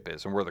the ship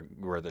is and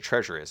where the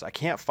treasure is. I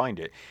can't find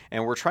it,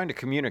 and we're trying to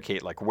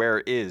communicate like where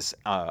it is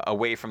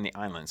away from the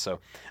island. So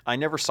I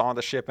never saw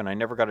the ship, and I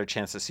never got a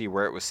chance to see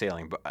where it was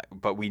sailing.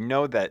 But we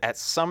know that at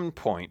some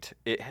point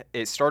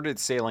it started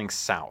sailing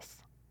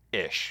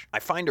south-ish. I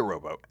find a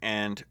rowboat,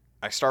 and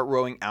I start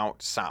rowing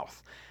out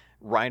south,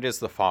 right as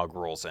the fog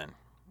rolls in.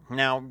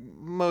 Now,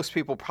 most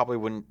people probably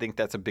wouldn't think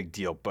that's a big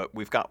deal, but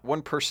we've got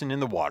one person in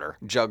the water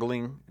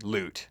juggling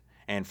loot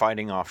and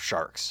fighting off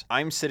sharks.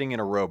 I'm sitting in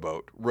a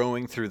rowboat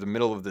rowing through the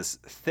middle of this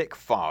thick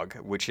fog,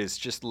 which is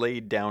just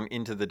laid down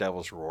into the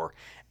Devil's Roar,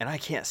 and I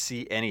can't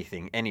see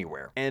anything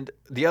anywhere. And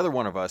the other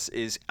one of us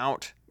is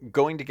out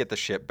going to get the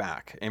ship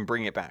back and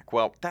bring it back.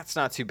 Well, that's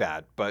not too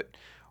bad, but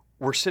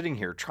we're sitting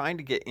here trying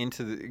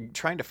to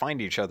trying to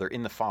find each other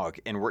in the fog,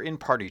 and we're in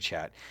party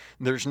chat.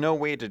 There's no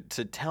way to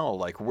tell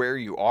like where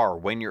you are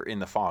when you're in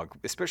the fog,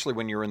 especially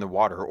when you're in the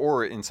water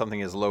or in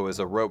something as low as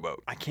a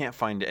rowboat. I can't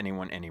find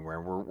anyone anywhere.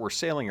 We're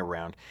sailing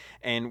around,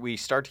 and we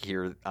start to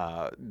hear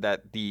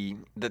that the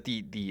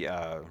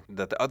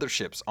other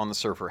ships on the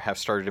Surfer have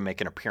started to make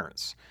an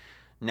appearance.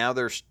 Now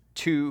there's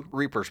 2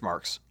 Reaper's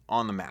marks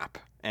on the map,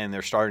 and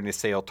they're starting to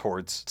sail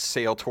towards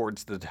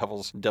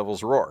the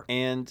Devil's Roar.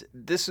 And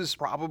this is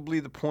probably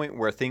the point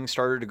where things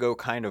started to go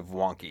kind of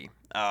wonky.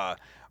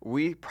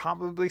 We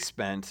probably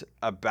spent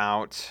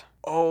about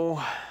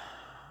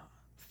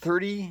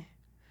 30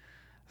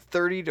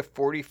 to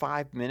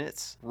 45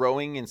 minutes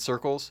rowing in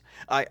circles.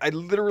 I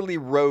literally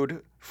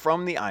rowed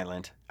from the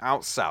island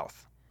out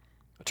south,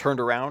 turned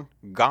around,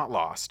 got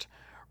lost,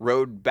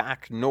 rowed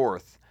back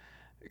north,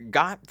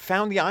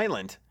 found the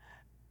island,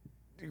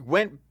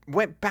 went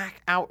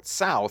back out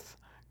south,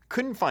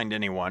 couldn't find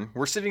anyone.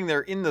 We're sitting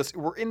there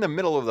we're in the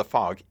middle of the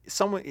fog.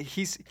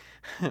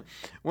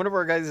 One of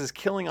our guys is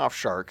killing off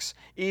sharks,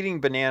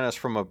 eating bananas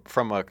from a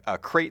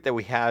crate that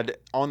we had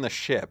on the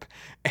ship,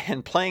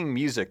 and playing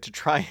music to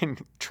try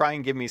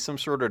and give me some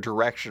sort of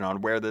direction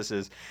on where this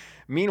is.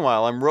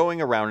 Meanwhile, I'm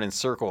rowing around in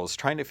circles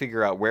trying to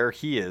figure out where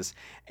he is,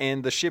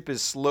 and the ship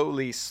is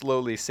slowly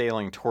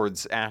sailing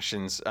towards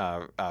Ashen's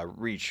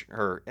Reach.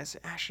 Is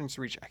it Ashen's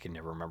Reach? I can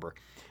never remember.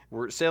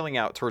 We're sailing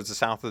out towards the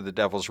south of the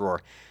Devil's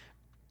Roar.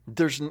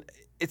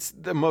 It's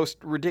the most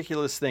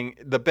ridiculous thing.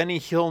 The Benny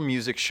Hill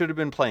music should have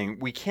been playing.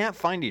 We can't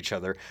find each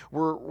other.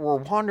 We're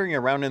wandering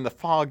around in the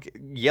fog,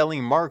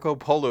 yelling Marco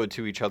Polo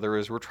to each other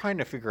as we're trying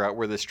to figure out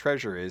where this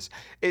treasure is.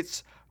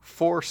 It's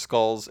 4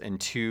 skulls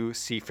and 2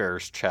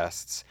 seafarers'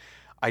 chests.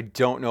 I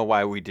don't know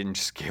why we didn't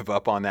just give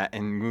up on that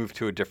and move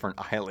to a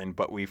different island,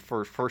 but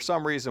for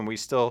some reason we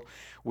still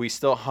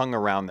hung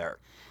around there.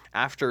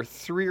 After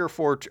 3 or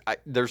 4,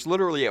 there's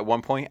literally at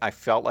one point I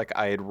felt like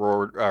I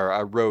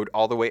rowed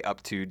all the way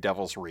up to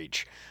Devil's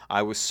Reach.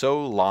 I was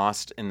so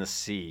lost in the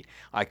sea.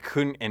 I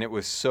couldn't, and it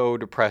was so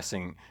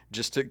depressing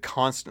just to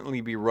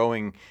constantly be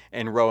rowing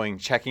and rowing,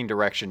 checking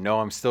direction.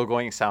 No, I'm still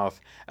going south.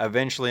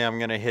 Eventually I'm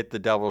going to hit the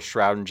Devil's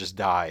Shroud and just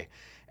die.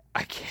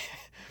 I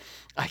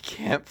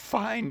can't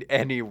find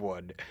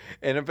anyone.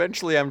 And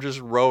eventually I'm just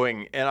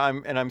rowing, and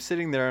I'm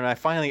sitting there, and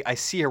I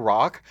see a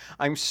rock.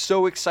 I'm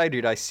so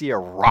excited I see a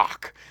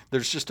rock.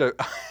 There's just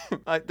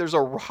there's a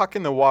rock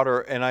in the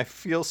water, and I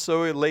feel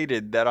so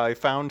elated that I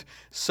found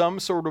some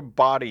sort of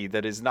body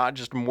that is not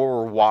just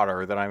more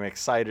water, that I'm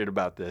excited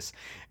about this.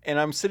 And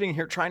I'm sitting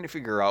here trying to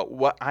figure out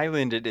what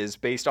island it is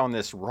based on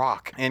this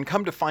rock. And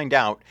come to find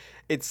out,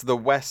 it's the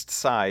west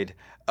side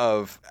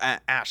of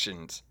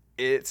Ashen's.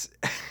 It's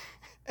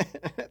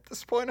at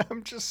this point,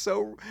 I'm just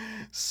so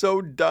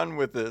done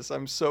with this.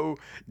 I'm so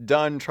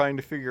done trying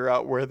to figure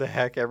out where the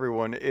heck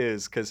everyone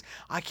is, because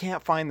I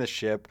can't find the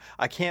ship.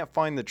 I can't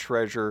find the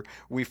treasure.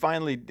 He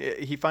finally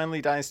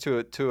dies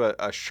to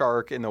a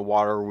shark in the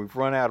water. We've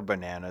run out of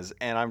bananas,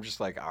 and I'm just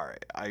like, all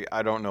right,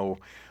 I don't know.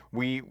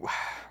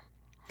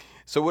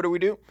 So what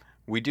do?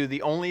 We do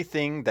the only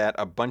thing that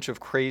a bunch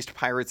of crazed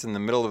pirates in the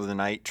middle of the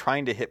night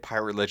trying to hit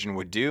Pirate Legend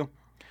would do.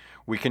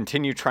 We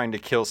continue trying to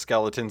kill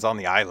skeletons on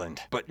the island.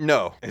 But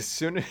no, as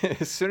soon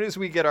as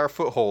we get our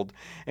foothold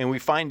and we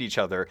find each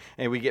other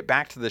and we get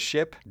back to the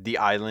ship, the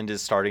island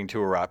is starting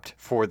to erupt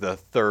for the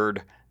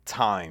 3rd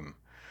time.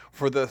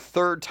 For the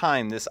 3rd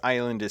time, this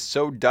island is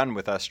so done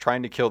with us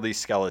trying to kill these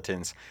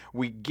skeletons.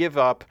 We give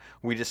up.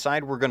 We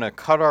decide we're going to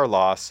cut our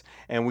loss,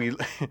 and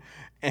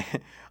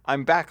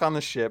I'm back on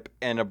the ship,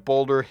 and a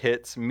boulder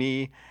hits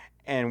me,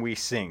 and we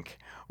sink.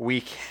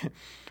 We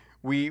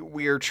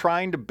are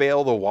trying to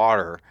bail the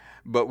water,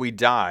 but we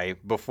die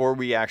before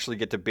we actually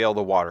get to bail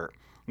the water.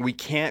 We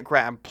can't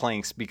grab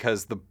planks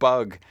because the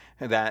bug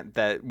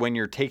that when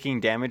you're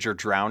taking damage or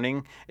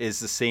drowning is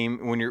the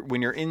same when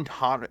you're in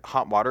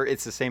hot water.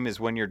 It's the same as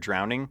when you're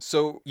drowning.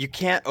 So you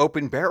can't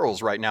open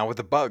barrels right now with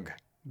the bug.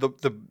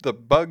 The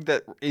bug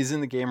that is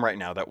in the game right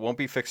now that won't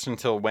be fixed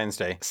until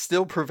Wednesday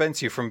still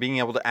prevents you from being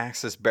able to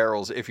access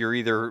barrels if you're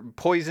either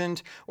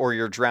poisoned or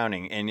you're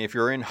drowning. And if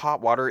you're in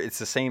hot water, it's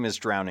the same as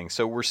drowning.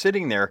 So we're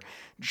sitting there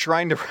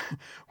trying to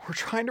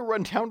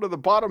run down to the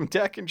bottom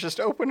deck and just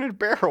open a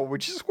barrel. We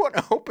just want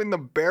to open the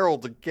barrel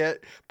to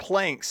get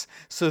planks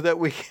so that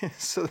we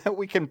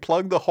can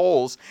plug the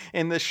holes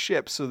in the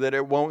ship so that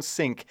it won't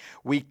sink.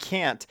 We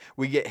can't.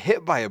 We get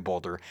hit by a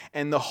boulder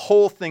and the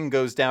whole thing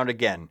goes down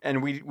again.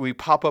 And we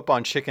pop up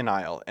on Chicken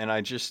Isle, and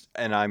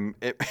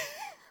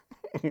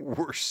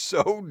we're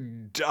so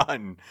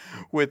done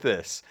with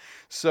this.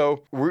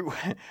 So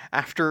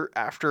after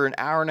an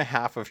hour and a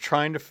half of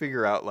trying to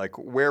figure out like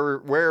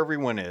where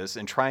everyone is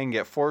and try and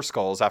get 4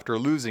 skulls after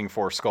losing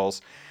 4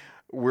 skulls,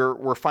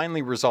 we're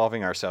finally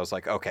resolving ourselves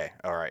like, okay,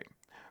 all right.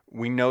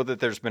 We know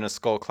that there's been a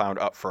skull cloud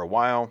up for a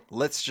while.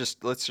 Let's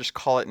just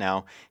call it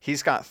now.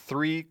 He's got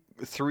three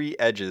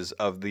edges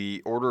of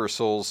the Order of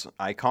Souls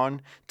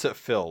icon to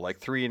fill, like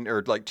 3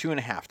 or like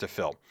 2.5 to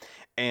fill.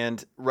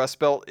 And Rust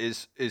Belt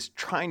is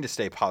trying to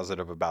stay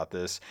positive about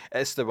this.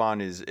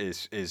 Esteban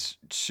is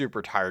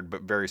super tired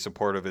but very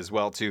supportive as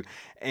well too.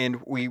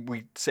 And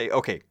we say,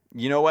 okay,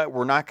 you know what?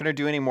 We're not going to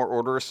do any more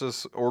Order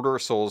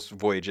of Souls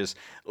voyages.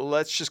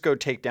 Let's just go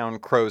take down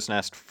Crow's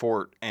Nest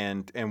Fort,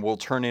 and we'll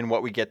turn in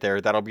what we get there.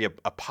 That'll be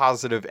a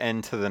positive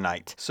end to the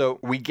night. So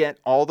we get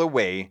all the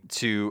way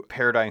to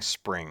Paradise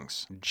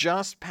Springs,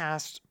 just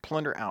past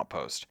Plunder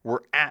Outpost.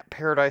 We're at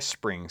Paradise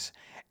Springs,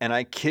 and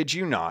I kid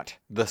you not,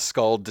 the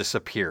skull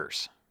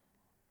disappears.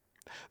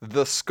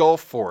 The skull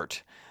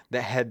fort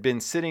that had been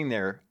sitting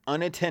there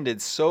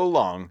unattended so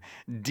long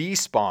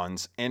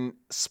despawns and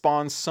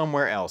spawns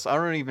somewhere else. I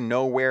don't even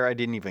know where. I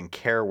didn't even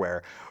care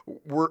where.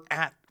 We're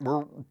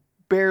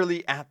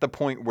barely at the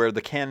point where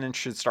the cannon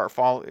should start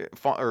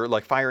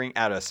firing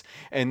at us,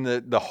 and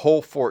the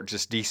whole fort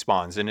just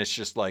despawns, and it's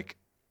just like,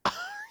 are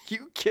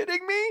you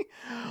kidding me?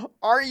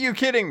 Are you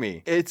kidding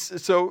me?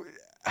 It's so.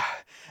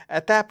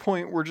 At that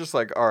point, we're just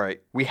like, all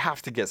right, we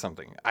have to get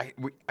something. I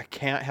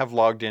can't have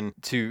logged in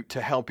to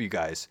help you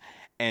guys,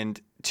 and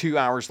 2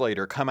 hours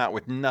later come out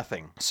with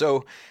nothing.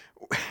 So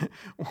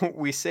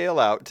we sail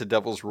out to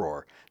Devil's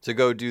Roar to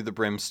go do the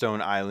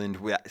Brimstone Island.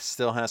 It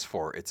still has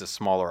 4. It's a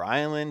smaller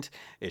island.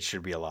 It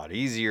should be a lot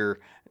easier.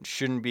 It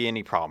shouldn't be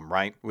any problem,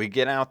 right? We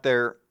get out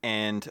there,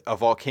 and a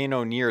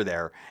volcano near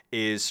there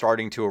is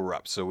starting to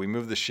erupt. So we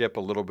move the ship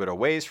a little bit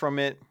away from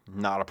it.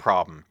 Not a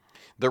problem.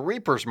 The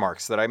Reaper's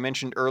Marks that I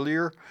mentioned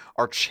earlier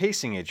are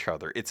chasing each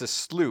other. It's a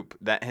sloop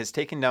that has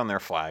taken down their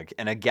flag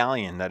and a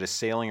galleon that is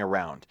sailing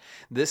around.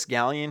 This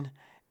galleon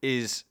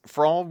is,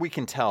 for all we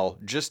can tell,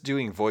 just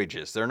doing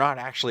voyages. They're not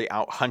actually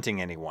out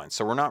hunting anyone.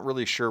 So we're not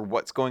really sure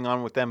what's going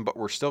on with them, but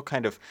we're still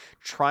kind of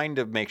trying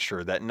to make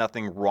sure that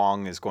nothing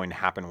wrong is going to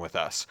happen with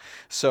us.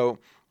 So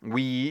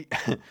we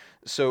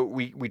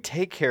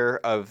take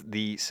care of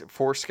the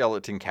 4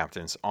 skeleton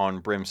captains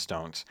on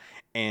Brimstones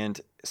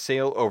and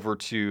sail over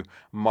to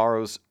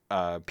Morrow's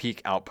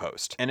Peak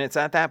Outpost. And it's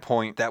at that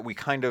point that we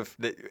kind of,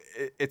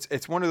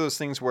 it's one of those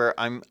things where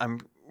I'm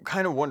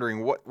kind of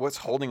wondering what's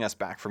holding us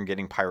back from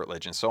getting Pirate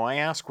Legends. So I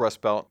asked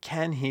Rust Belt,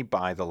 can he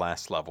buy the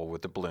last level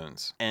with the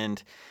balloons?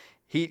 And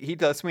he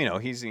lets me know.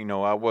 He's,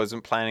 I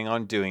wasn't planning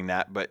on doing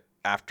that, but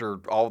after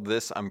all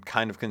this, I'm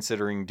kind of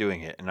considering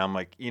doing it. And I'm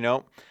like,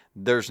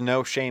 there's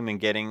no shame in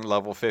getting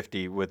level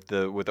 50 with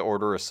the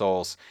Order of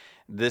Souls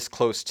this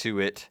close to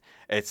it.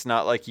 It's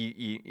not like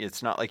you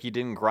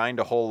didn't grind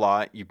a whole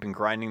lot. You've been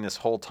grinding this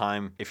whole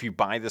time. If you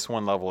buy this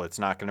one level, it's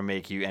not going to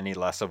make you any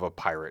less of a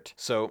pirate.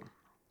 So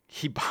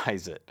he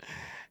buys it.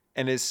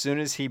 And as soon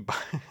as he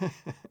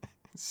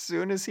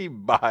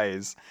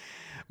buys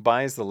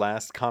the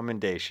last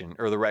commendation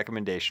or the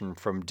recommendation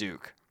from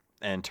Duke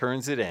and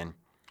turns it in,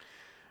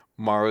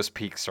 Morrow's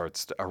Peak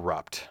starts to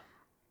erupt.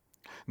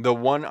 The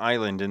one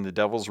island in the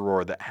Devil's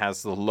Roar that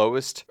has the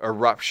lowest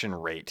eruption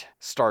rate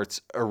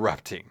starts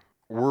erupting.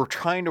 We're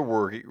trying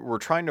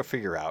to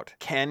figure out,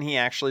 can he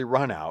actually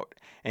run out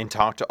and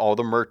talk to all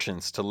the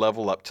merchants to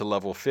level up to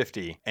level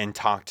 50 and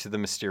talk to the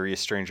mysterious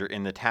stranger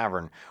in the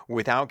tavern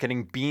without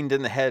getting beamed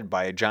in the head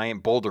by a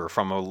giant boulder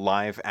from a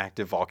live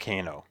active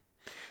volcano?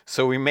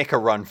 So we make a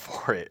run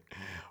for it.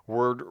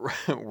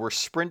 We're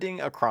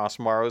sprinting across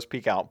Morrow's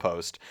Peak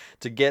Outpost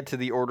to get to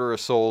the Order of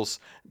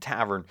Souls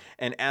Tavern.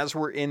 And as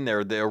we're in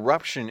there, the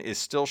eruption is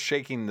still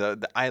shaking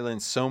the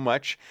island so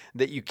much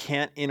that you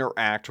can't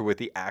interact with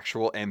the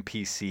actual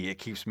NPC. It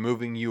keeps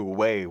moving you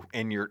away,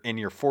 and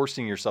you're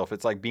forcing yourself.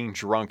 It's like being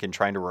drunk and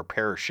trying to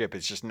repair a ship.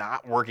 It's just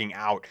not working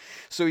out.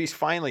 So he's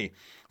finally,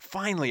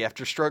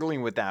 after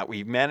struggling with that,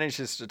 he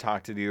manages to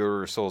talk to the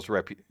Order of Souls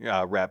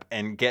rep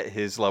and get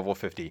his level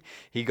 50.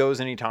 He goes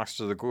and he talks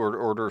to the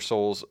Order of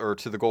Souls, or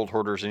to the Gold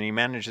Hoarders, and he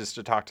manages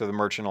to talk to the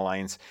Merchant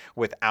Alliance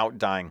without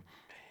dying.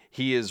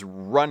 He is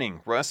running.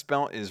 Rust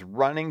Belt is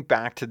running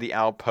back to the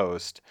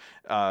Outpost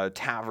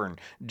Tavern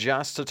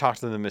just to talk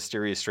to the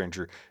mysterious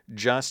stranger,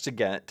 just to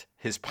get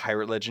his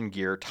Pirate Legend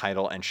gear,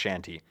 title, and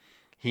shanty.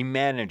 He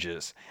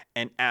manages,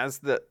 and as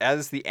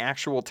the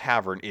actual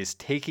tavern is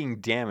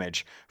taking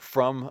damage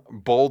from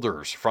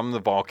boulders from the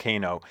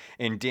volcano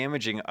and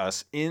damaging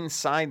us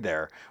inside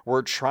there,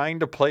 we're trying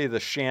to play the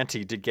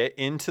shanty to get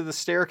into the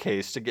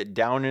staircase to get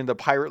down into the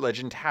Pirate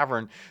Legend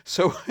Tavern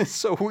so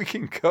we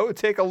can go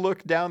take a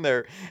look down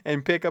there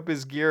and pick up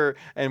his gear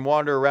and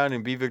wander around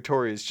and be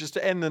victorious, just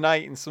to end the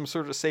night in some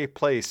sort of safe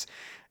place.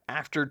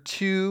 After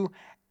 2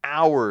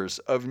 hours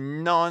of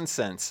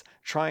nonsense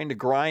trying to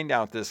grind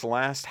out this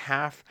last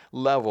half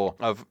level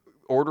of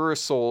Order of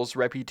Souls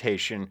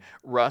reputation,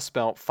 Rust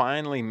Belt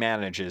finally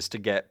manages to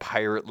get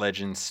Pirate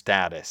Legend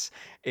status.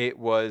 It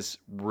was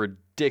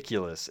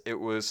ridiculous. It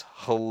was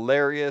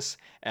hilarious,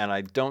 and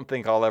I don't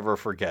think I'll ever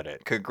forget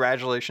it.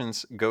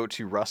 Congratulations go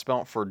to Rust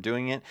Belt for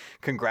doing it.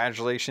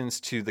 Congratulations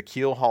to the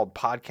Keelhauled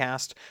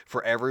podcast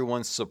for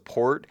everyone's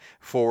support,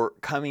 for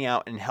coming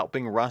out and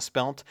helping Rust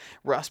Belt.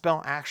 Rust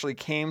Belt actually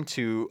came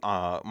to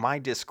my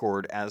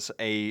Discord as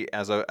a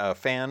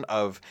fan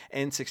of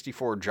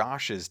N64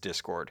 Josh's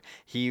Discord.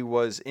 He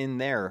was in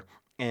there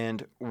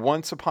and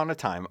once upon a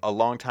time, a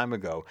long time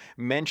ago,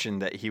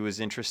 mentioned that he was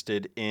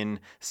interested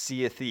in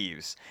Sea of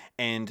Thieves.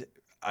 And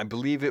I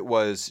believe it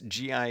was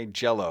G.I.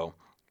 Jello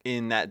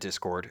in that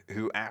Discord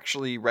who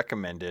actually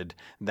recommended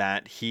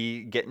that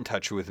he get in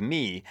touch with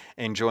me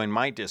and join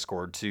my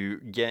Discord to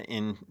get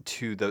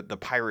into the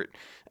pirate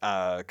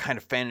kind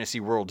of fantasy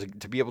world,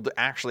 to be able to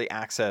actually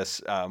access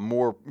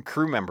more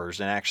crew members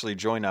and actually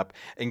join up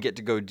and get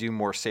to go do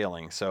more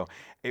sailing. So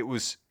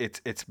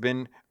it's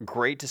been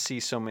great to see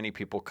so many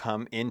people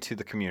come into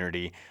the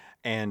community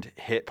and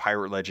hit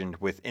Pirate Legend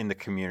within the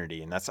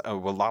community. And that's a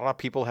lot of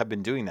people have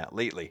been doing that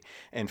lately.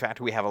 In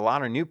fact, we have a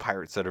lot of new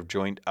pirates that have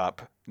joined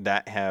up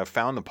that have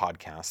found the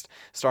podcast,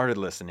 started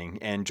listening,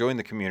 and joined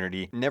the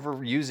community,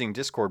 never using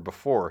Discord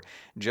before,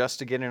 just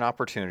to get an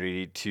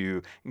opportunity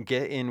to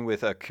get in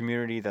with a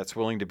community that's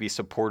willing to be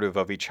supportive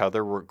of each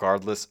other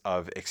regardless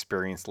of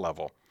experience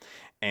level.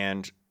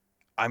 And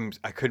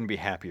I couldn't be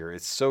happier.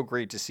 It's so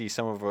great to see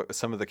some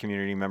of the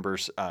community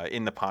members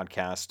in the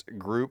podcast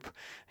group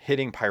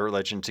hitting Pirate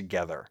Legend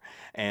together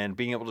and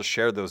being able to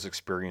share those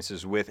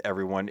experiences with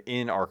everyone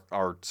in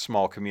our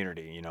small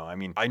community. You know, I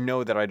mean, I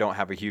know that I don't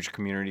have a huge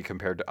community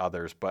compared to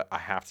others, but I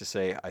have to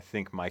say I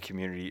think my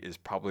community is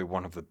probably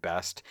one of the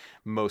best,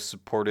 most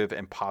supportive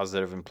and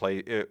positive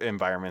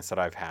environments that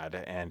I've had,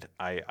 and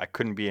I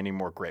couldn't be any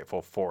more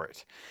grateful for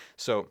it.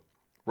 So,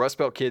 Rust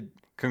Belt Kid,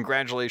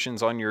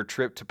 congratulations on your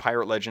trip to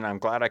Pirate Legend. I'm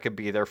glad I could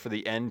be there for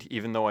the end,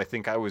 even though I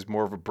think I was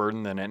more of a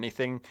burden than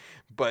anything.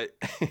 But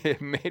it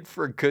made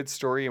for a good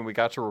story, and we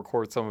got to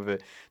record some of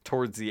it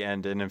towards the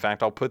end. And in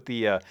fact, I'll put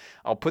the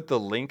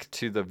link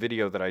to the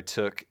video that I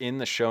took in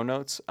the show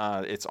notes.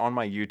 It's on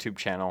my YouTube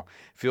channel.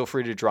 Feel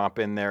free to drop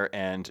in there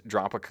and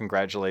drop a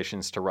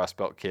congratulations to Rust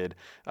Belt Kid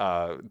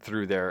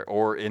through there,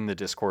 or in the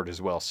Discord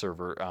as well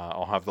server.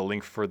 I'll have the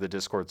link for the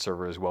Discord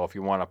server as well if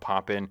you want to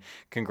pop in,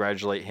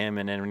 congratulate him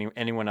and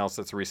anyone else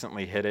that's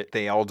recently hit it.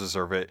 They all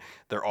deserve it.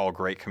 They're all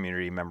great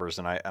community members,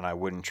 and I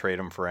wouldn't trade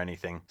them for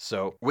anything.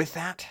 So with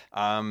that,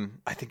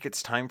 I think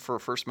it's time for a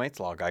First Mates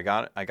log. I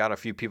got a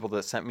few people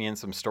that sent me in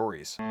some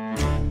stories.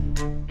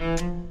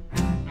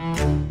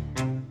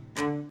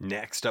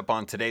 Next up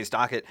on today's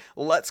docket,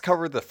 let's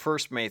cover the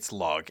First Mates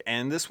log,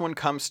 and this one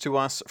comes to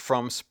us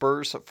from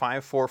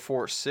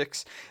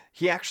Spurs5446.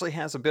 He actually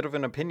has a bit of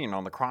an opinion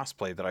on the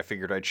crossplay that I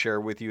figured I'd share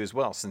with you as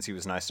well, since he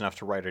was nice enough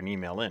to write an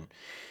email in.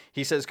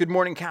 He says, "Good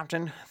morning,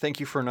 Captain.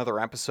 Thank you for another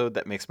episode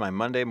that makes my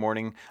Monday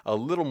morning a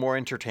little more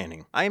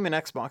entertaining. I am an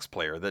Xbox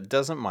player that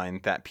doesn't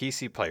mind that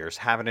PC players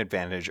have an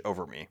advantage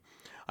over me.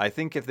 I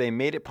think if they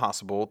made it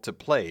possible to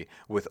play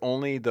with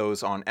only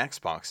those on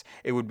Xbox,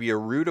 it would be a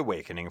rude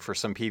awakening for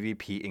some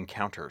PvP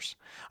encounters.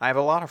 I have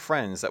a lot of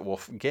friends that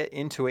will get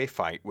into a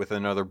fight with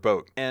another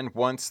boat, and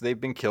once they've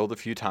been killed a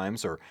few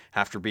times or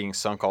after being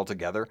sunk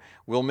altogether,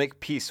 will make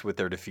peace with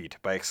their defeat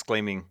by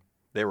exclaiming,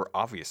 'They were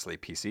obviously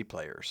PC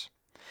players.'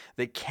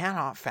 They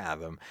cannot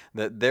fathom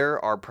that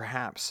there are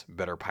perhaps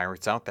better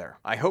pirates out there.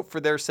 I hope for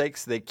their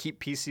sakes they keep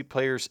PC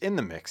players in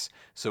the mix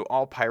so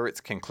all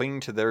pirates can cling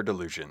to their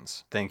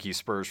delusions." Thank you,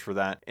 Spurs, for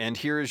that. And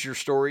here is your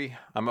story.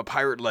 I'm a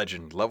pirate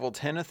legend, level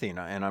 10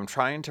 Athena, and I'm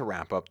trying to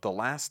wrap up the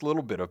last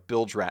little bit of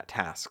Bilge Rat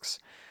tasks.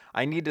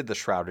 I needed the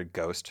Shrouded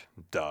Ghost,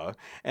 duh,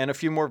 and a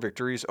few more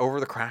victories over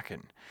the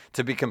Kraken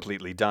to be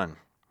completely done.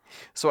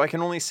 So I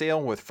can only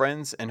sail with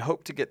friends and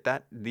hope to get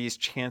these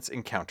chance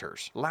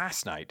encounters.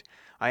 Last night,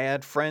 I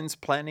had friends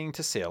planning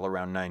to sail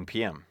around 9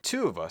 p.m.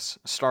 Two of us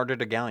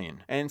started a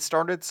galleon and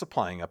started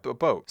supplying up a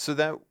boat so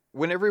that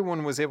when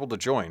everyone was able to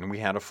join, we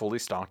had a fully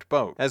stocked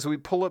boat. As we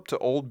pull up to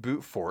Old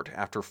Boot Fort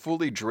after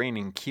fully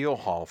draining Keel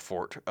Hall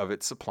Fort of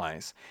its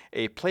supplies,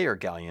 a player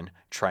galleon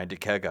tried to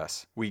keg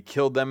us. We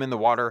killed them in the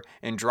water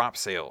and dropped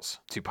sails.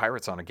 Two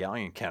pirates on a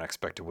galleon can't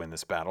expect to win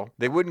this battle.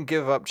 They wouldn't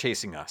give up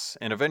chasing us,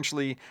 and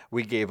eventually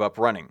we gave up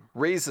running,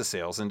 raised the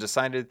sails, and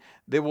decided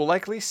they will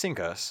likely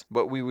sink us,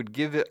 but we would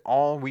give it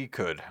all we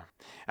could.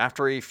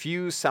 After a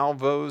few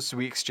salvos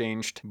we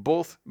exchanged,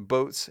 both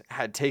boats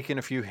had taken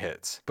a few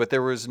hits, but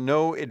there was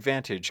no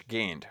advantage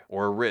gained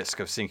or risk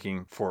of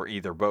sinking for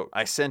either boat.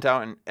 I sent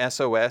out an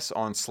SOS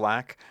on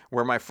Slack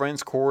where my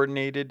friends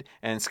coordinated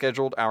and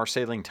scheduled our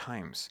sailing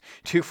times.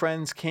 Two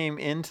friends came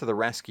in to the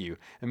rescue,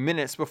 and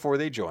minutes before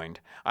they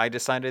joined, I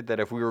decided that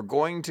if we were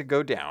going to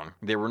go down,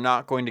 they were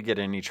not going to get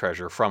any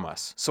treasure from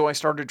us. So I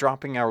started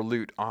dropping our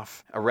loot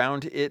off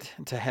around it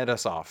to head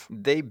us off.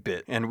 They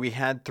bit, and we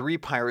had 3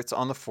 pirates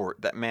on the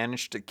fort that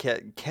managed to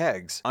get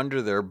kegs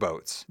under their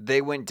boats.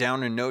 They went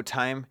down in no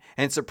time,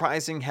 and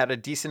surprising had a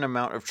decent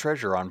amount of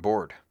treasure on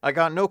board. I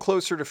got no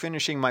closer to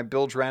finishing my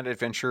Bilge Rat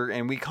adventure,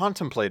 and we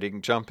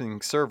contemplated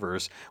jumping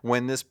servers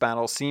when this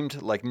battle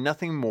seemed like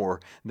nothing more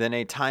than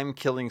a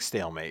time-killing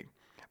stalemate.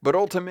 But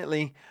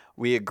ultimately,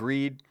 we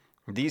agreed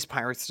these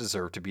pirates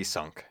deserved to be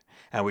sunk,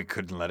 and we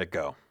couldn't let it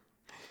go.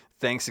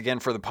 Thanks again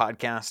for the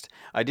podcast.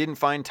 I didn't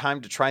find time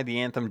to try the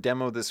Anthem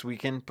demo this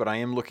weekend, but I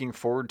am looking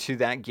forward to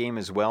that game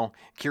as well.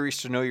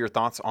 Curious to know your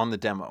thoughts on the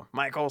demo.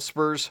 Michael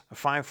Spurs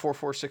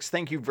 5446,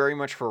 thank you very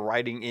much for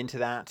writing into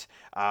that.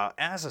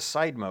 As a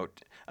side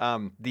note,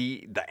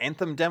 the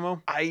Anthem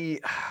demo,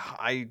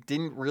 I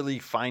didn't really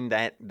find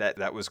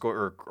that was going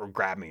or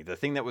grab me. The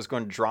thing that was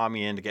going to draw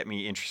me in to get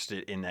me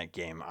interested in that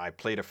game. I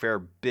played a fair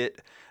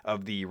bit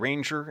of the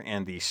Ranger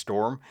and the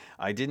Storm.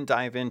 I didn't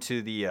dive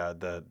into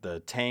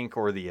the tank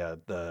or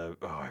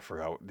I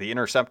forgot the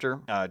Interceptor,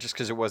 just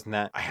because it wasn't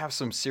that. I have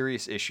some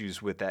serious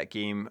issues with that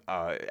game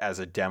as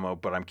a demo,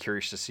 but I'm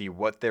curious to see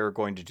what they're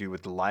going to do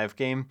with the live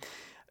game.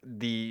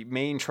 The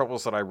main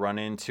troubles that I run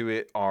into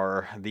it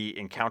are the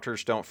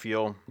encounters don't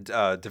feel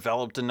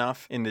developed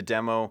enough in the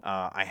demo.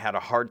 I had a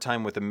hard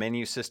time with the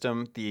menu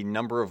system, the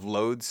number of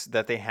loads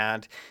that they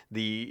had,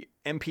 the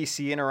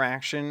NPC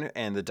interaction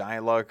and the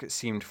dialogue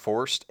seemed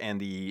forced,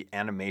 and the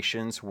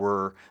animations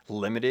were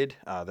limited.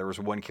 There was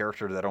one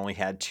character that only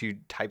had 2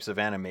 types of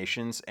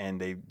animations,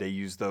 and they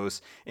used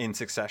those in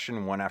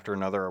succession, one after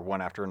another, or one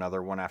after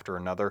another, one after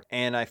another.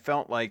 And I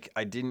felt like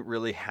I didn't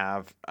really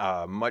have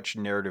much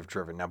narrative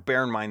driven. Now,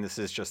 bear in mind, this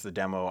is just the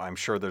demo. I'm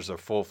sure there's a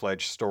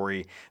full-fledged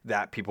story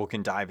that people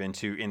can dive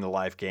into in the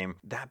live game.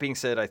 That being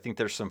said, I think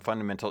there's some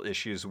fundamental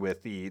issues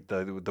with the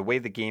way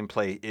the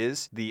gameplay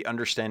is, the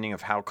understanding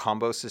of how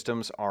combo systems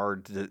are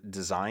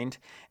designed,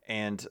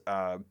 and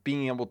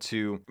being able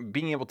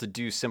to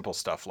do simple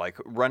stuff like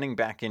running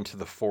back into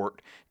the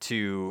fort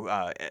to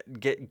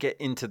get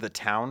into the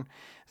town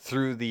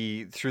through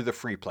the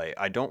free play.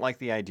 I don't like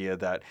the idea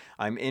that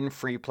I'm in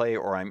free play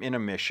or I'm in a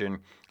mission.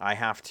 I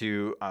have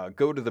to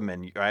go to the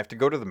menu. I have to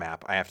go to the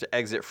map. I have to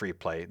exit free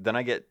play. Then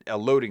I get a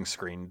loading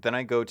screen. Then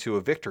I go to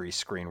a victory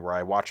screen where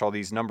I watch all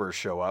these numbers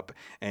show up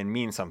and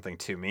mean something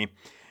to me.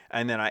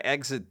 And then I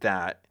exit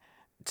that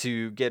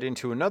to get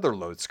into another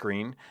load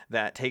screen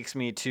that takes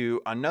me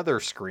to another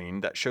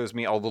screen that shows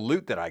me all the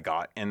loot that I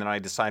got, and then I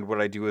decide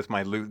what I do with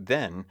my loot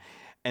then.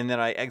 And then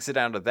I exit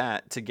out of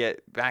that to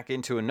get back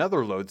into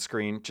another load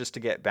screen just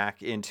to get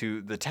back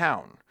into the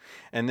town.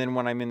 And then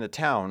when I'm in the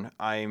town,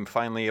 I'm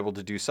finally able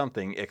to do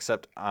something,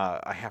 except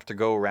I have to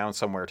go around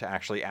somewhere to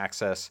actually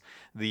access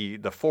the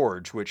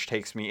forge, which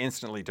takes me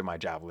instantly to my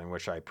javelin,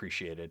 which I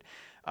appreciated.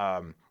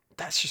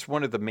 That's just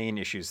one of the main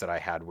issues that I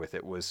had with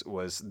it was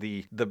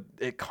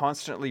it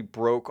constantly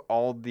broke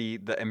all the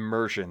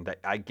immersion that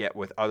I get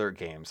with other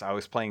games. I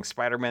was playing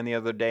Spider-Man the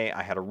other day.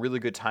 I had a really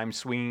good time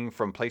swinging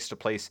from place to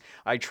place.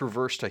 I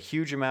traversed a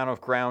huge amount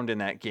of ground in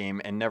that game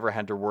and never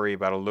had to worry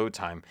about a load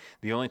time.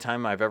 The only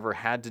time I've ever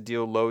had to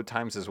deal load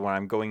times is when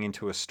I'm going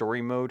into a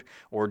story mode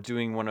or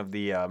doing one of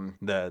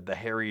the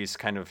Harry's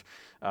kind of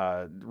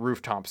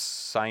rooftop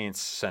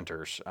science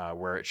centers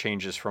where it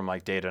changes from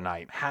like day to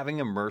night. Having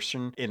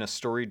immersion in a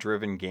story-driven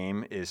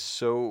game is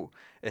so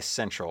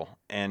essential,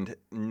 and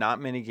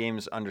not many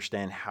games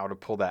understand how to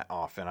pull that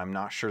off, and I'm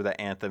not sure that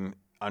Anthem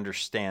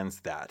understands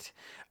that.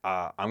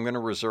 I'm going to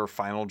reserve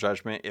final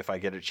judgment if I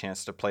get a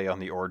chance to play on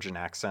the Origin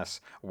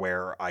Access,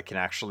 where I can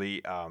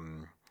actually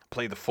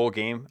play the full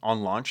game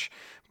on launch.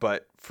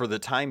 But for the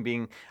time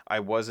being, I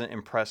wasn't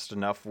impressed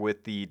enough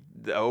with the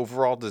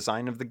overall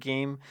design of the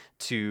game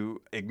to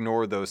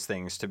ignore those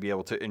things, to be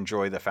able to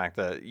enjoy the fact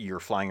that you're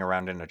flying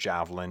around in a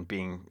javelin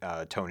being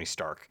Tony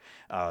Stark.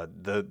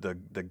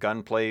 The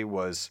gunplay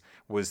was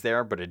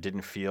there, but it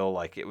didn't feel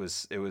like it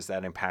was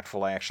that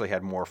impactful. I actually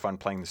had more fun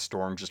playing the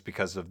Storm just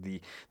because of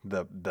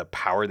the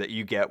power that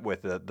you get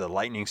with the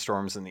lightning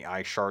storms and the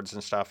ice shards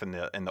and stuff, and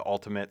the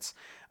ultimates.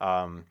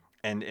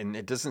 And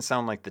it doesn't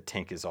sound like the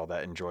tank is all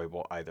that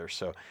enjoyable either.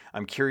 So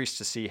I'm curious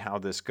to see how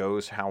this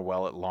goes, how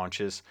well it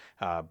launches.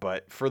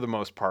 But for the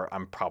most part,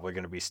 I'm probably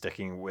going to be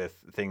sticking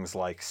with things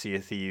like Sea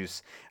of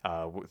Thieves,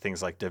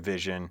 things like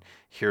Division,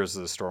 Heroes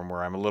of the Storm,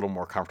 where I'm a little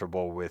more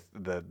comfortable with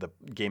the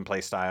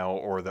gameplay style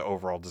or the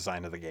overall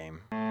design of the game.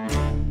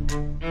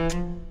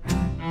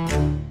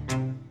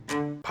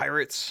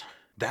 Pirates,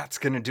 that's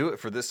going to do it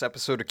for this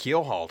episode of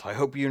Keelhauled. I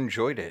hope you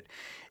enjoyed it.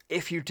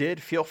 If you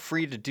did, feel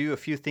free to do a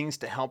few things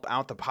to help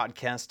out the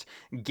podcast,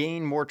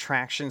 gain more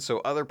traction so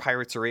other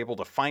pirates are able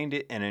to find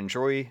it and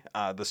enjoy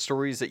the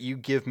stories that you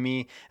give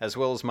me, as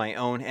well as my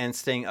own, and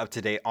staying up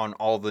to date on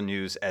all the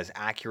news as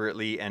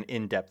accurately and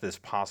in-depth as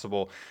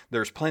possible.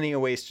 There's plenty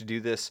of ways to do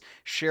this.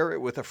 Share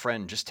it with a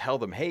friend. Just tell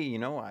them, hey, I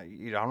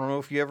don't know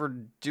if you ever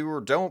do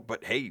or don't,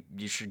 but hey,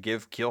 you should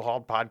give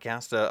Keelhauled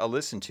Podcast a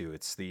listen to.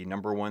 It's the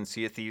 #1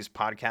 Sea of Thieves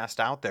podcast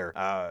out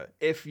there.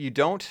 If you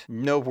don't,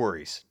 no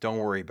worries. Don't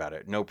worry about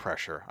it. No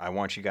pressure. I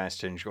want you guys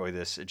to enjoy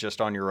this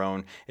just on your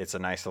own. It's a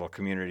nice little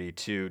community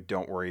too.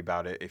 Don't worry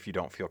about it if you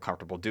don't feel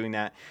comfortable doing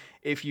that.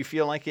 If you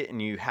feel like it and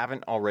you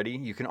haven't already,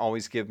 you can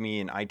always give me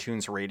an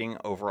iTunes rating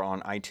over on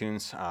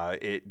iTunes.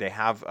 They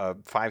have a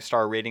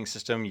 5-star rating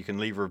system. You can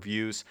leave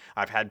reviews.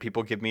 I've had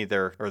people give me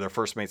their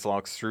First Mates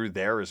logs through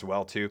there as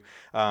well too.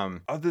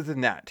 Other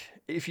than that,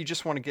 if you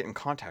just want to get in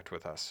contact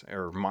with us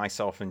or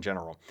myself in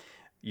general,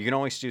 you can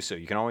always do so.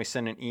 You can always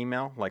send an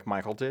email like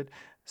Michael did.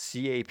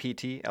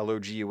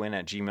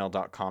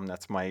 captlogun@gmail.com.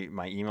 That's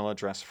my email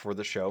address for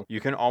the show.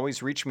 You can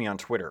always reach me on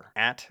Twitter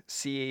at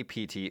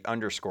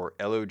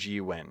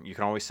CAPT_LOGUN. You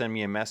can always send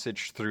me a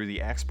message through the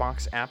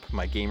Xbox app.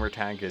 My gamer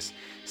tag is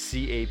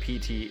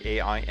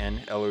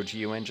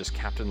CAPTAINLOGUN, just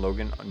Captain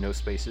Logan, no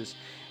spaces.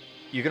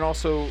 You can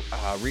also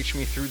reach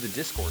me through the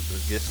Discord.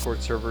 The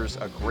Discord server is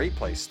a great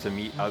place to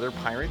meet other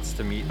pirates,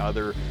 to meet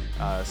other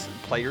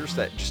players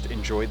that just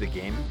enjoy the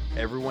game.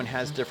 Everyone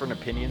has different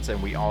opinions,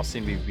 and we all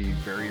seem to be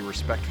very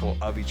respectful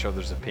of each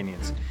other's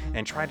opinions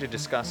and try to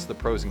discuss the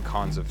pros and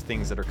cons of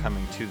things that are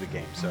coming to the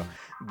game. So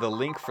the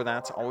link for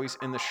that's always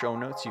in the show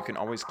notes. You can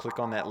always click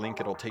on that link.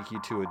 It'll take you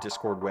to a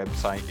Discord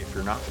website. If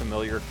you're not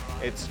familiar,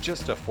 it's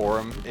just a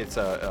forum. It's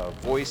a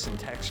voice and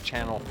text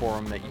channel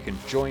forum that you can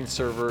join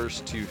servers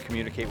to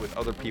communicate with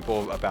other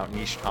people about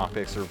niche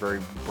topics or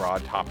very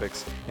broad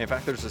topics. And in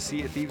fact, there's a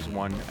Sea of Thieves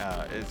one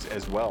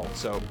as well.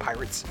 So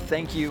pirates,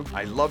 thank you.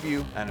 I love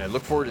you, and I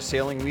look forward to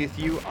sailing with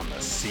you on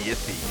the Sea of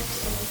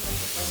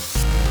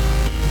Thieves.